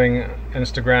really doing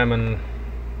Instagram. And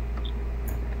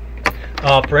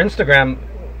for Instagram,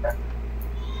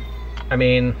 I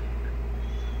mean,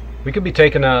 we could be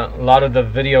taking a lot of the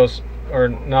videos, or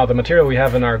no, the material we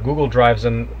have in our Google Drives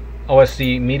and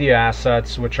OSC media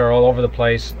assets, which are all over the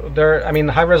place. I mean,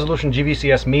 high resolution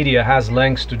GVCS media has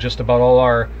links to just about all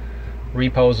our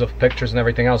repos of pictures and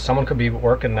everything else. Someone could be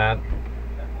working that.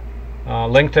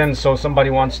 LinkedIn, so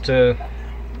someone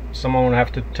would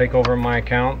have to take over my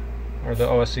account, or the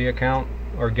OSC account,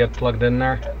 or get plugged in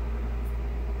there.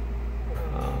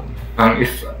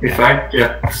 If I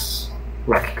get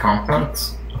like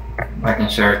content, I can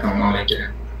share it on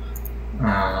LinkedIn.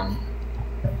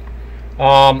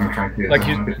 Like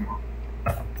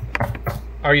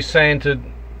are you saying to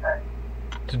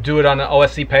do it on the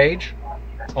OSC page,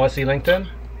 OSC LinkedIn,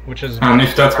 which is?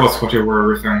 If that was what you were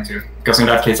referring to, because in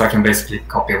that case I can basically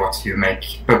copy what you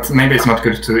make. But maybe it's not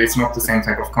good to. It's not the same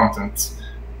type of content,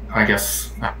 I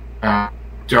guess.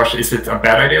 Josh, is it a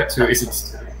bad idea to? Is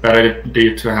it a bad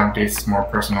idea to have this more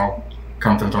personal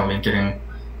content on LinkedIn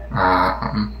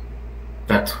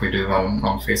that we do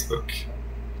on Facebook?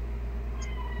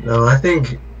 No, I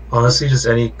think honestly just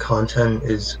any content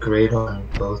is great on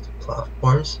both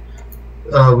platforms.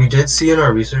 We did see in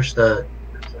our research that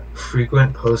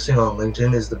frequent posting on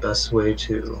LinkedIn is the best way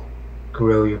to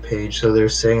grow your page. So they're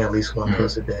saying at least one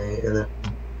post a day. And then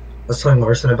I was telling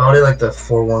Marcin about it, like the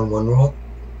 411 rule,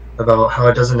 about how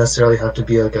it doesn't necessarily have to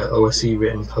be like a OSC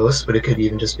written post, but it could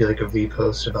even just be like a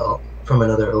repost from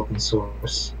another open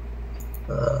source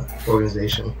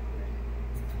organization.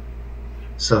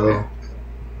 So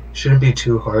shouldn't be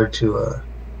too hard to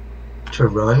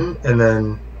run, and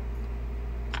then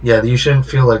yeah, you shouldn't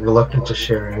feel like reluctant to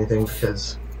share anything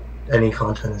because any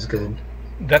content is good.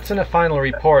 That's in the final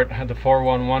report, the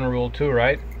 411 rule too,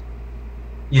 right?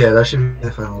 Yeah, that should be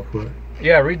the final report.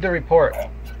 Yeah, read the report.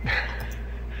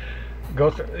 go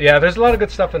through. Yeah, there's a lot of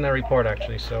good stuff in that report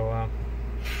actually. So.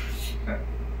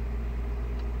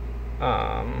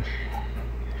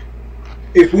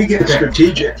 If we get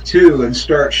strategic too and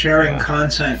start sharing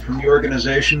content from the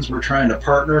organizations we're trying to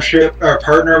partner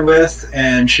with,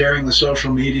 and sharing the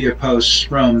social media posts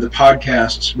from the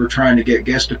podcasts we're trying to get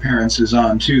guest appearances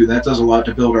on too, that does a lot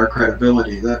to build our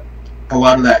credibility. That a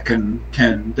lot of that can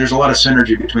there's a lot of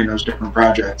synergy between those different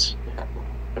projects.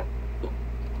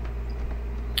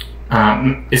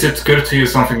 Is it good to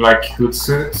use something like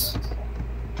Hootsuite,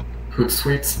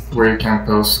 where you can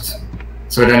post?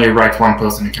 So then you write one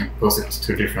post and you can post it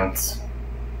to different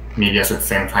medias at the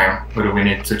same time. Or do we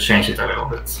need to change it a little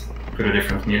bit for the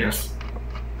different medias?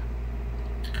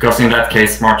 Because in that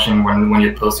case, Marcin, when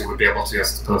you post, you would be able to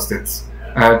just post it.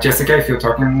 Jessica, if you're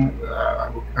talking,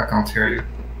 I can't hear you.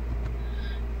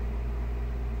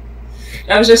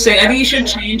 I was just saying, I think you should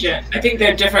change it. I think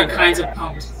there are different kinds of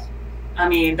posts. I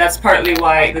mean, that's partly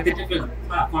why the different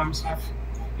platforms have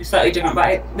slightly different.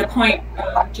 But the point,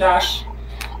 Josh,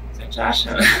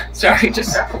 sorry,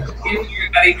 just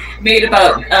everybody made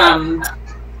about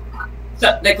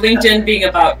like LinkedIn being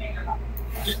about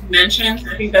just mentions.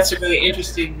 I think that's a really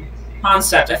interesting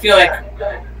concept. I feel like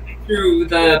through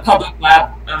the public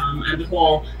lab and the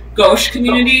whole Gauche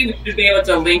community, we should be able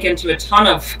to link into a ton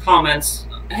of comments.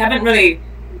 I haven't really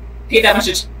paid that much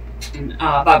attention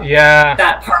about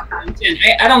that part of LinkedIn.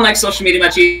 I don't like social media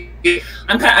much either.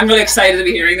 I'm really excited to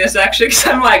be hearing this actually, because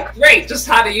I'm like, great, just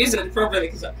how to use it appropriately.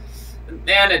 Because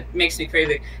man, it makes me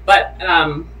crazy. But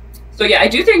so yeah, I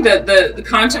do think that the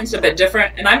content's a bit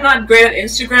different, and I'm not great at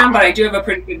Instagram, but I do have a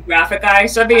pretty good graphic eye,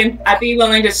 so I'd be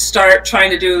willing to start trying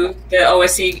to do the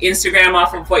OSE Instagram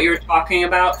off of what you were talking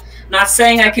about. Not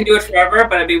saying I can do it forever,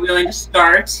 but I'd be willing to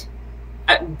start,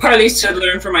 partly to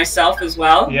learn for myself as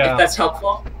well, if that's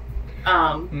helpful.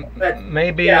 But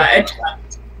maybe. Yeah.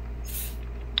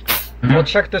 Well,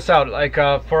 check this out. Like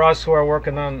for us who are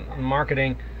working on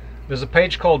marketing, there's a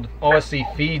page called OSE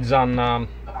Feeds on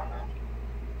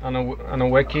a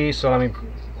wiki. So let me.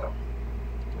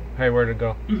 Hey, where'd it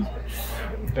go?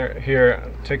 There,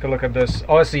 here, take a look at this.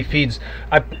 OSE Feeds.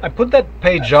 I put that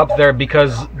page up there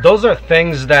because those are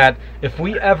things that if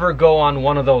we ever go on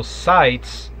one of those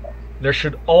sites, there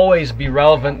should always be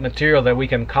relevant material that we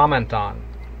can comment on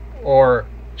or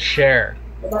share.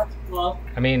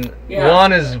 I mean,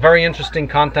 one is very interesting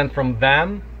content from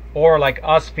them, or like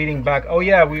us feeding back, oh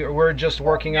yeah, we're just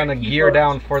working on a gear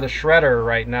down for the shredder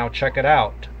right now, check it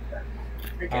out.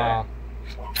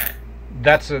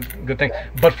 That's a good thing.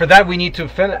 But for that we need to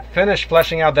finish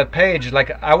fleshing out that page.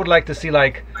 Like I would like to see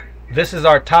like, this is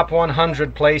our top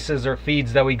 100 places or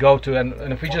feeds that we go to,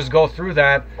 and if we just go through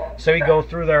that, say we go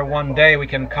through there one day, we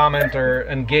can comment or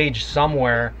engage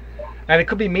somewhere. And it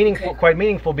could be meaningful, quite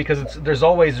meaningful, because there's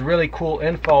always really cool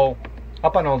info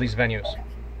up on all these venues.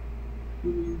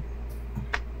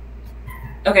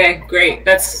 Okay, great.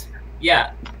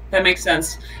 That makes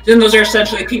sense. Then those are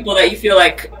essentially people that you feel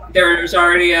like there's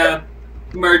already a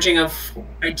merging of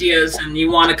ideas and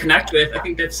you want to connect with. I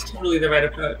think that's totally the right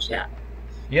approach. Yeah.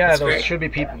 Yeah, that's those great. should be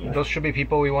people. Those should be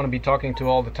people we want to be talking to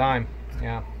all the time.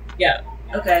 Yeah. Yeah.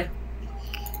 Okay.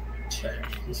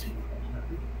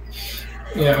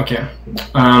 Yeah, okay.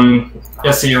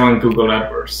 SEO and Google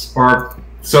AdWords. Or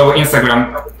so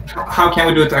Instagram, how can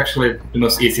we do it actually the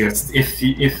most easiest? If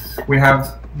we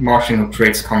have Marcin who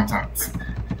creates content,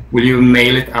 will you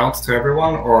mail it out to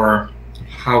everyone, or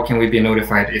how can we be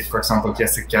notified if, for example,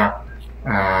 Jessica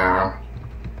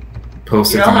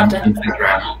posts it on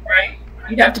Instagram? Right?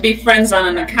 You'd have to be friends on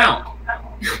an account.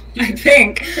 I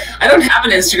think. I don't have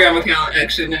an Instagram account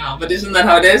actually now, but isn't that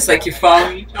how it is? Like you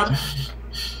follow each other?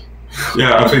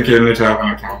 Yeah, I think you need to have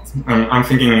an account. I'm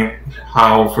thinking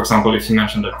how, for example, if you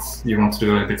mentioned that you want to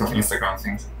do a bit of Instagram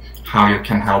things, how you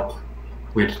can help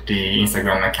with the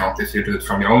Instagram account, if you do it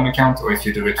from your own account or if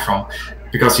you do it from,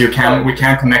 because we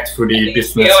can connect through the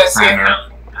business planner.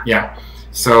 Yeah,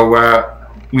 so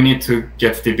we need to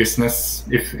get the business,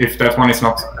 if that one is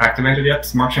not activated yet,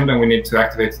 Marcin, then we need to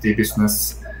activate the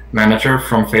business manager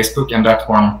from Facebook, and that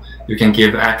one you can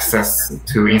give access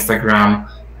to Instagram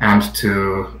and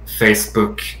to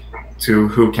Facebook, to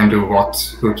who can do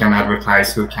what, who can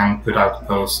advertise, who can put out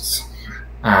posts,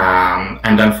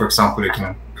 and then, for example, you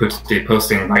can put the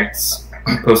post rights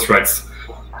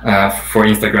for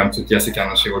Instagram to Jessica,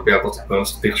 and she will be able to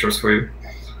post pictures for you.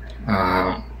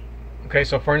 Okay,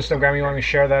 so for Instagram, you want me to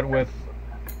share that with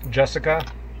Jessica?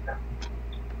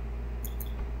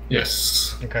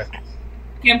 Yes. Okay.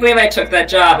 Can't believe I took that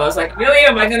job. I was like, really?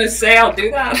 Am I going to say I'll do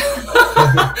that?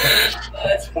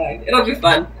 That's fine. It'll be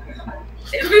fun.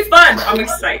 It'll be fun. I'm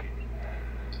excited.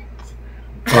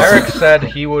 Eric said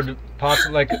he would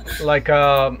possibly like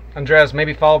Andreas,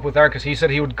 maybe follow up with Eric, because he said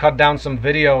he would cut down some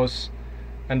videos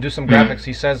and do some graphics.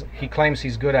 He claims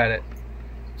he's good at it.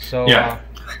 So yeah.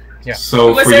 Yeah.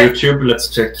 So for YouTube, let's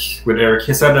check with Eric.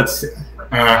 He said that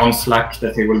on Slack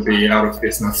that he will be out of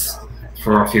business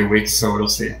for a few weeks, so we'll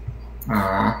see.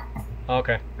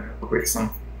 Okay. Weeks on.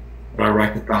 But I'll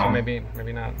write it down. So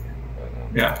maybe not.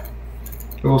 But, yeah.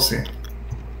 We'll see.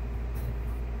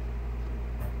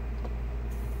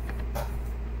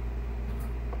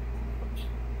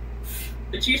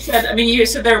 But you said, you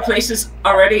said there are places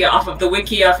already off of the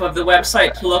wiki, off of the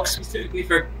website to look specifically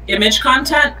for image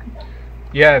content?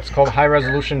 Yeah, it's called High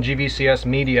Resolution GVCS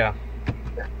Media.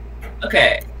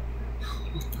 Okay.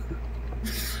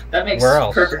 That makes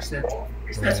perfect sense.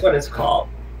 That's what it's called.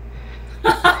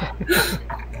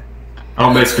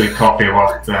 I'll basically copy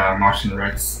what Marcin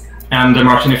writes. And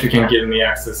Marcin, if you can give me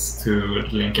access to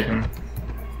LinkedIn.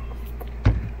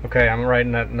 Okay, I'm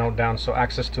writing that note down. So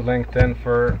access to LinkedIn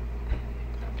for...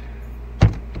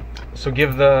 So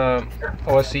give the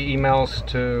OSC emails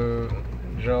to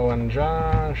Joe and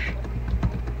Josh.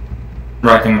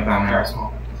 Writing it down here as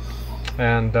well.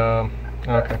 And,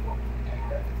 okay.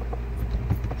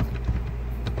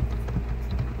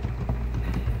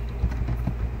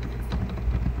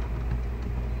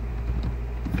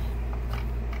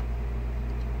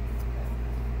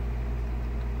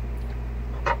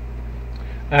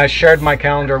 I shared my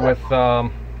calendar with,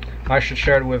 I should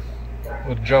share it with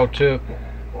Joe too.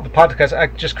 The podcast, I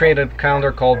just created a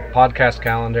calendar called Podcast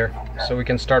Calendar, so we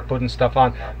can start putting stuff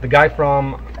on. The guy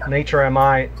from Nature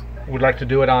MI would like to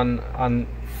do it on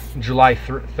July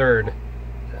 3rd.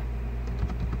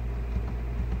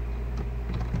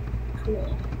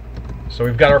 Cool. So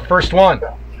we've got our first one.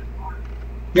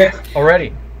 Yeah.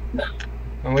 Already.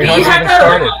 And we You haven't had even that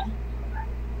started. other one.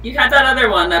 You had that other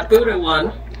one, that Buddha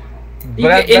one.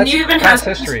 But And you even past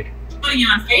have history. something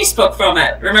on Facebook from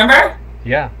it, remember?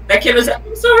 Yeah. That kid was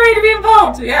so ready to be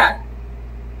involved, yeah.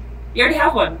 You already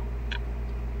have one.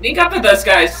 Link up with those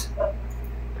guys.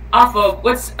 Off of,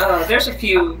 there's a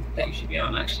few that you should be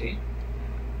on, actually.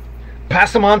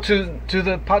 Pass them on to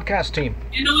the podcast team.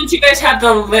 You know, once you guys have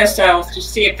the list, I'll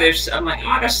just see if there's, I'm like,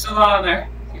 oh, there's still on there.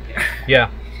 Yeah.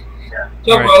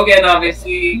 Joe Right. Rogan,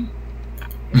 obviously.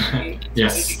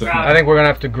 Yes. I think we're gonna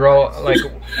have to grow. Like,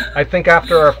 I think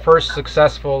after our first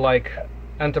successful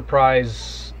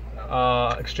enterprise,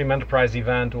 extreme enterprise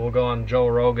event, we'll go on Joe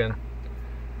Rogan.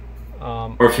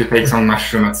 Or if you take some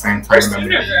mushroom at the same time, then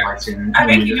maybe Marcin. I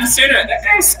think even sooner. That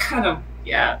guy's kind of,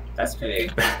 yeah, that's pretty.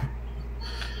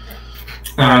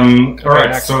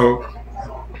 Alright, so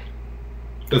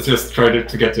let's just try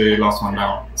to get the last one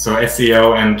now. So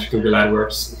SEO and Google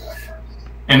AdWords.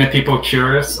 Any people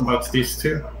curious about these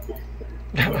two?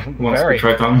 Who wants to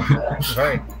try it on?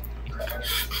 Very.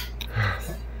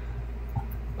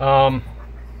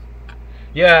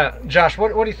 Yeah, Josh,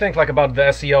 what do you think about the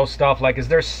SEO stuff? Is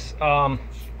there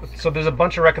so there's a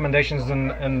bunch of recommendations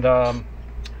in the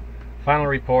final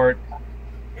report.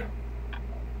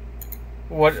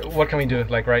 What can we do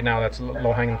right now that's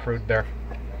low-hanging fruit there?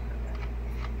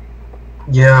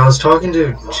 Yeah, I was talking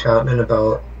to Chapman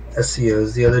about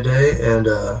SEOs the other day, and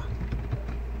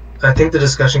I think the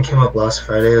discussion came up last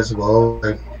Friday as well.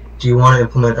 Do you want to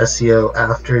implement SEO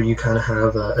after you kind of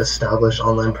have an established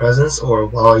online presence, or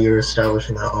while you're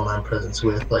establishing that online presence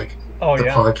with the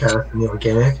podcast and the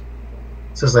organic?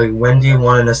 So it's when do you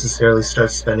want to necessarily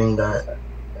start spending that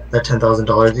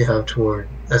 $10,000 you have toward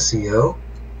SEO?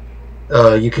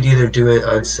 You could either do it,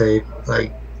 I'd say,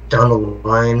 down the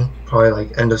line, probably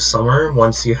end of summer,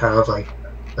 once you have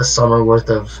a summer worth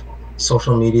of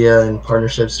social media and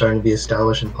partnerships starting to be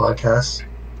established in podcasts,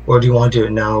 or do you want to do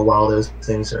it now while those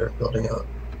things are building up?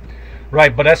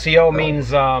 Right, but SEO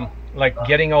means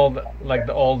getting all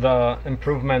the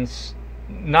improvements,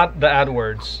 not the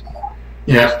AdWords.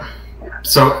 Yeah.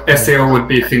 So SEO would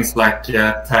be things like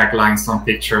taglines on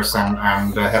pictures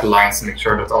and the headlines, make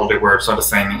sure that all the words are the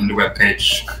same in the web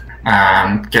page.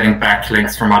 Getting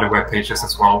backlinks from other web pages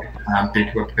as well,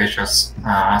 big web pages,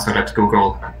 so that the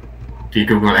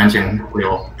Google engine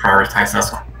will prioritize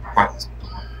us quite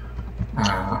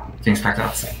things like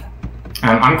that.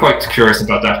 I'm quite curious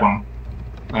about that one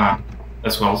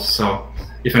as well. So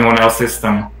if anyone else is,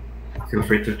 then feel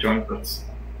free to join. But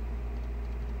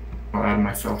I'll add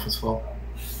myself as well.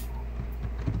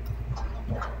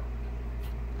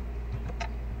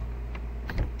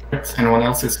 Anyone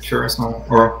else is curious now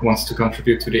or wants to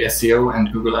contribute to the SEO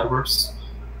and Google AdWords?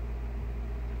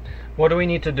 What do we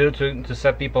need to do to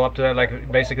set people up to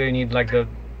that? Basically, you need the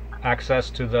access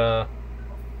to the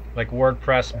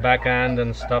WordPress backend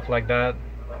and stuff like that.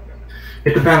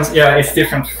 It depends. Yeah, it's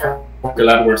different for Google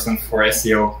AdWords and for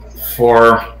SEO.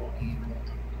 For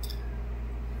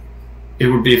it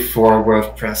would be for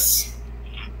WordPress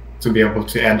to be able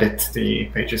to edit the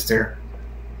pages there.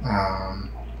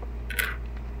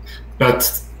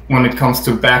 But when it comes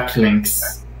to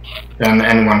backlinks, then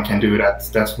anyone can do that.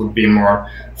 That would be more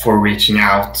for reaching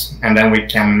out, and then we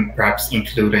can perhaps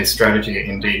include a strategy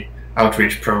in the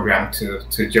outreach program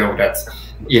to Joe that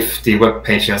if the web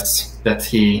pages that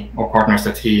he or partners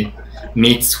that he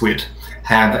meets with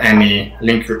have any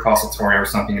link repository or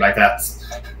something like that,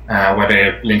 where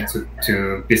they link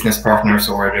to business partners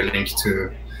or they link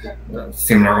to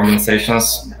similar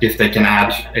organizations, if they can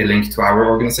add a link to our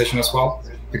organization as well,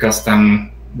 because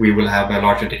then we will have a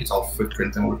larger digital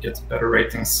footprint and we'll get better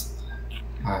ratings.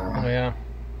 Yeah.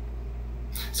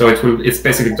 So it's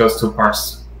basically those two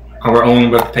parts. Our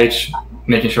own web page,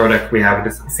 making sure that we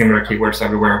have similar keywords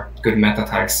everywhere, good meta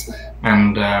tags,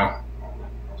 and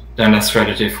then a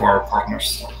strategy for our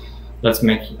partners. Let's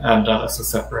add that as a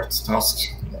separate task.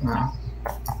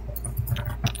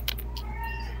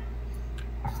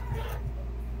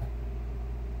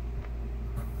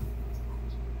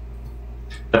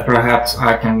 Perhaps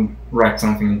I can write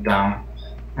something down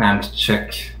and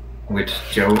check with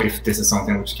Joe if this is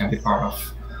something which can be part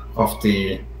of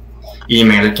the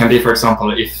email. It can be, for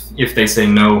example, if they say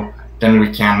no, then we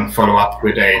can follow up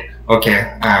with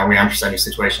okay, we understand your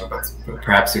situation, but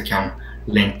perhaps you can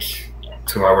link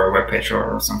to our webpage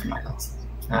or something like that.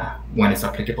 When it's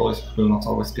applicable, it will not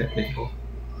always be applicable.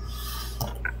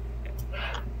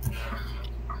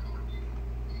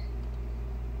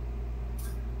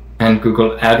 And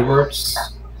Google AdWords.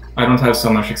 I don't have so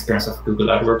much experience of Google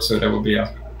AdWords, so that will be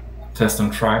a test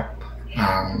and try.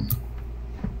 I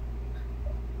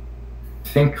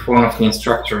think one of the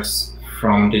instructors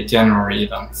from the January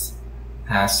event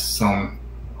has some.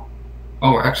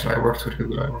 Oh, actually, I worked with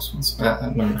Google AdWords once.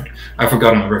 Never mind. I've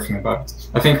forgotten everything about it.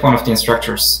 I think one of the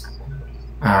instructors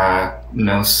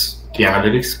knows the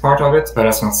analytics part of it, but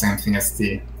that's not the same thing as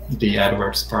the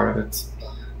AdWords part of it.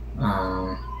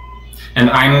 And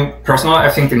I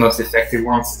think the most effective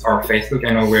ones are Facebook.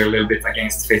 I know we're a little bit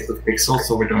against Facebook Pixel,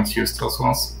 so we don't use those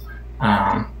ones.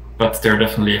 But they're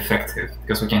definitely effective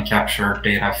because we can capture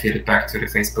data, feed it back to the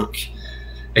Facebook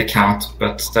account,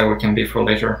 but that we can be for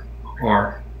later,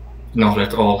 or not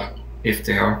at all if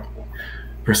they are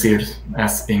perceived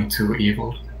as being too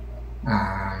evil.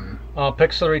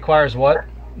 Pixel requires what?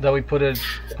 That we put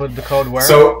the code where?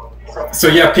 So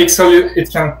yeah, Pixel,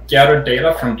 it can gather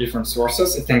data from different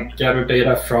sources. It can gather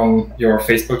data from your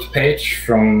Facebook page,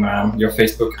 from your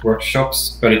Facebook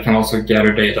workshops, but it can also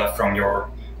gather data from your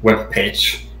web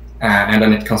page, and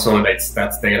then it consolidates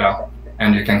that data,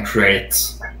 and you can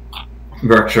create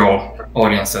virtual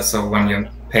audiences. So when you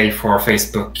pay for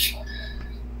Facebook,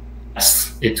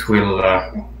 it will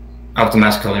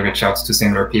automatically reach out to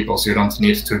similar people, so you don't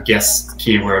need to guess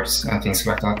keywords and things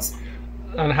like that.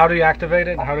 And how do you activate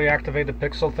it? How do you activate the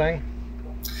Pixel thing?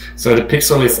 So the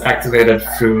Pixel is activated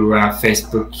through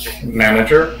Facebook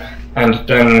Manager, and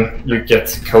then you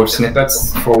get code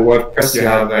snippets for WordPress. You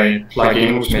have a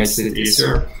plugin which makes it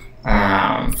easier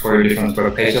for your different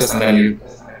web pages, and then you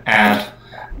add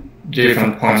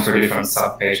different points for different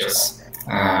sub pages,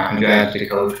 and you add the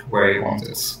code where you want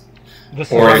it.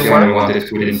 Or if you only want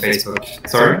it within Facebook.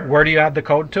 Sorry? Where do you add the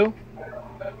code to?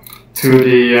 To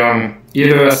the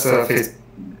either as a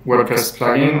WordPress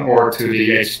plugin or to the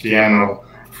HTML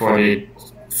for the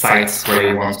sites where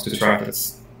you want to track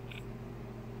it.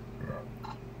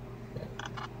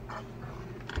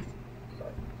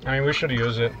 I mean, we should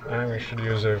use it. I think we should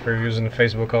use it if we're using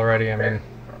Facebook already. I mean,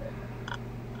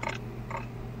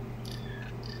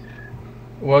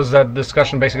 was that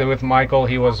discussion basically with Michael?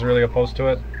 He was really opposed to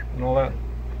it and all that.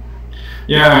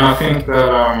 Yeah, and I think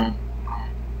that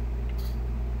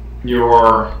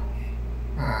your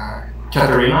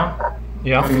Katarina,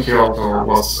 yeah, I think she also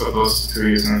was opposed to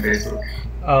using Facebook.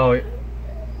 Oh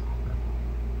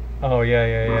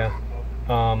yeah.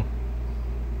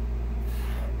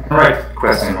 Right,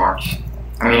 question mark.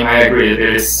 I mean, I agree.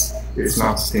 It's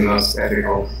not the most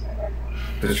ethical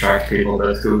to track people,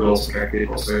 but Google also track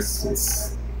people, so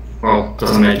it's well,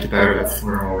 doesn't make it better that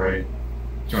we're already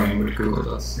joining with Google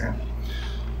does.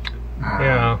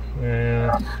 Yeah.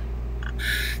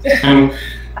 And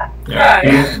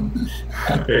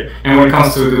okay. And when it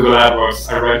comes to Google AdWords,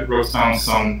 I wrote down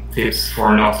some tips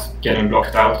for not getting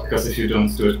blocked out, because if you don't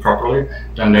do it properly,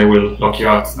 then they will lock you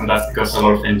out, and that's because a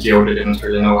lot of NGOs didn't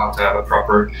really know how to have a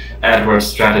proper AdWords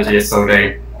strategy, so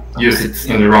they use it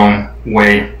in the wrong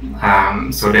way.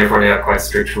 So therefore they have quite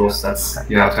strict rules that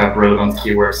you have to have relevant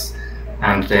keywords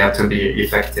and they have to be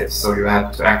effective, so you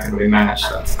have to actively manage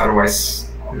that. Otherwise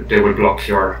they will block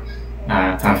your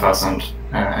 10,000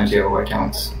 NGO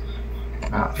accounts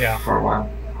for a while.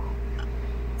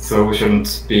 So we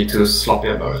shouldn't be too sloppy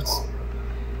about it.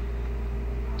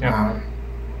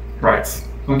 Right.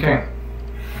 Okay.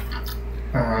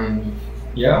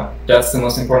 Yeah, that's the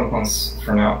most important ones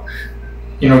for now.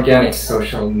 Inorganic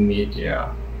social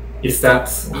media. Is that,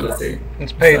 let's see.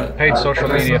 It's paid social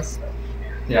media.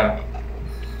 Yeah.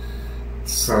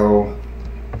 So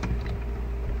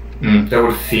that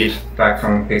would feed back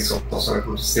from Pixel, so it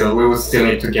would we would still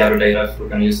need to gather data if we're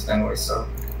going to use it anyway, so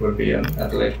it would be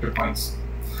at a later point.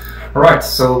 Alright,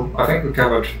 so I think we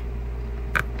covered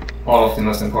all of the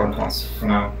most important ones for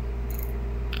now.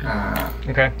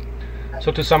 Okay.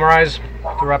 So to summarize,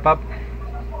 to wrap up.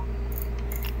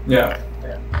 Yeah.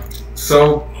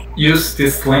 So use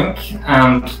this link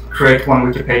and create one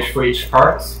wiki page for each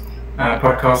part.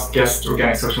 Podcast, guest,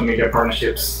 organic social media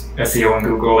partnerships, SEO and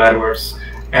Google AdWords.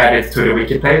 Add it to the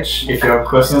wiki page. If you have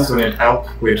questions or need help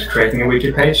with creating a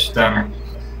wiki page, then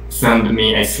send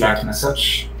me a Slack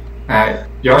message.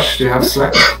 Josh, do you have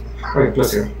Slack? Oh,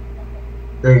 bless you.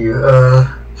 Thank you.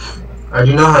 I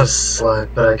do not have Slack,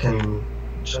 but I can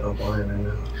jump on it right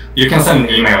now. You can send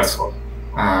an email as well.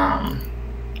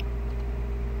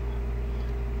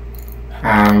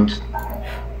 And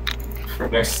for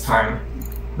next time,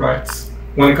 right?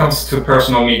 When it comes to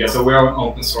personal media, so we are an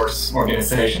open source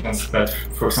organizations, but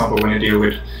for example, when you deal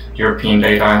with European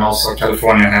data, and also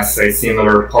California has a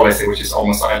similar policy which is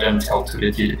almost identical to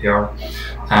the GDPR,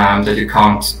 that you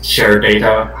can't share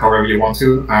data however you want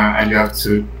to, and you have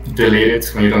to delete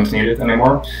it when you don't need it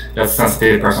anymore. That's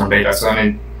sensitive personal data, so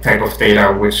any type of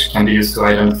data which can be used to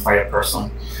identify a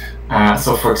person.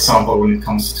 So for example, when it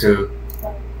comes to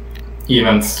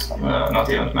not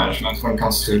event management, when it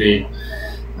comes to the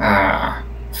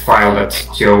file that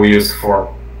Joe used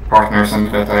for partners and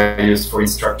that I used for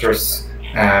instructors,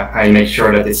 I make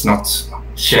sure that it's not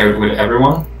shared with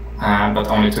everyone, but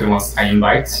only to the ones I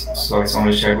invite, so it's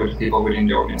only shared with the people within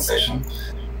the organization.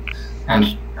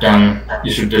 And then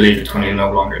you should delete it when you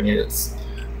no longer need it.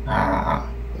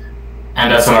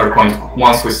 And that's another point.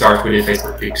 Once we start with the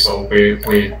Facebook pixel,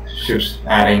 we should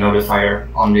add a notifier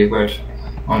on the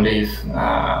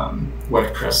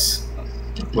WordPress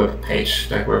web page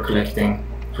that we're collecting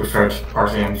preferred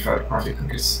party and third party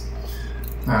cookies.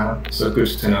 So good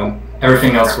to know.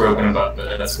 Everything else we're open about,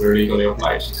 but that's we're legally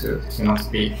obliged to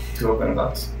not be too open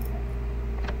about.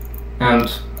 And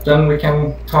then we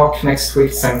can talk next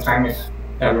week, same time, if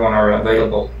everyone are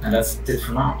available. And that's it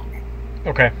for now.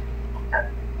 Okay.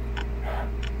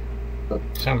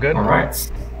 Sound good? All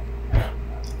right.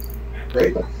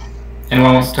 Great.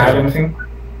 Anyone wants to add anything?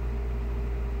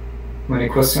 Any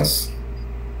questions?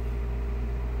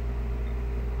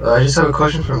 I just have a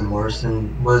question for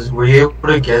Marcin. Were you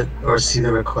able to get or see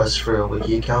the request for a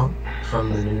wiki account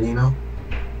from the new email?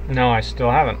 No, I still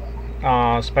haven't.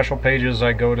 Special pages,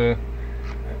 I go to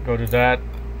that,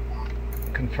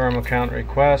 confirm account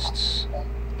requests,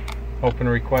 open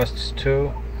requests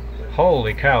too.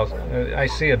 Holy cow, I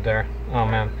see it there. Oh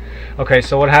man. Okay,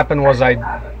 so what happened was I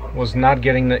was not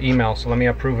getting the email, so let me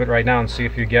approve it right now and see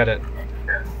if you get it.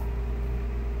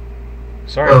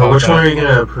 Sorry about which that. one are you going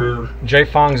to approve?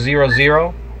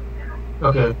 JFong00.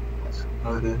 Okay.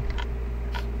 Okay.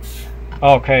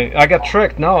 Okay, I got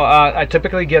tricked. No, I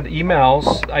typically get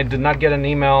emails. I did not get an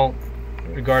email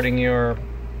regarding your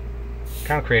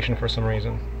account creation for some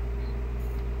reason.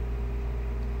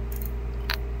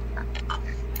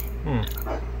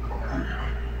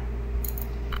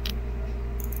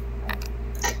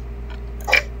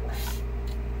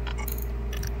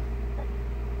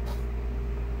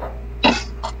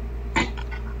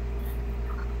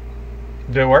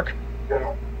 Did it work?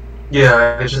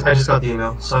 Yeah, I just got the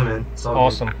email, so I'm in. So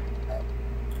Awesome.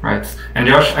 Right. And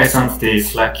Josh, I sent the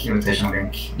Slack invitation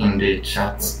link in the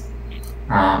chat.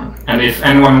 And if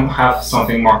anyone have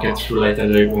something market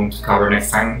related they want to cover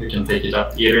next time, you can take it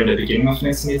up either in the beginning of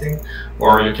next meeting,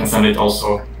 or you can send it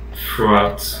also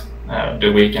throughout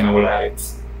the week, and I will add it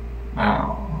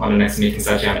on the next meeting's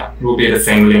agenda. It will be the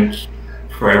same link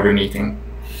for every meeting,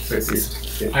 so it's easy to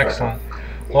keep track of. Excellent.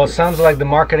 Well, it sounds like the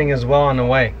marketing is well on the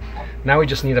way. Now we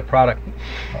just need a product.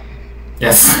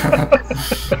 Yes.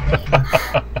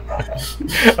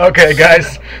 Okay,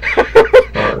 guys.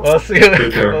 Right. We'll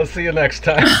see you next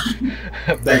time.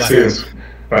 Thanks, Bye-bye. guys.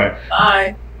 Bye.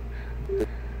 Bye.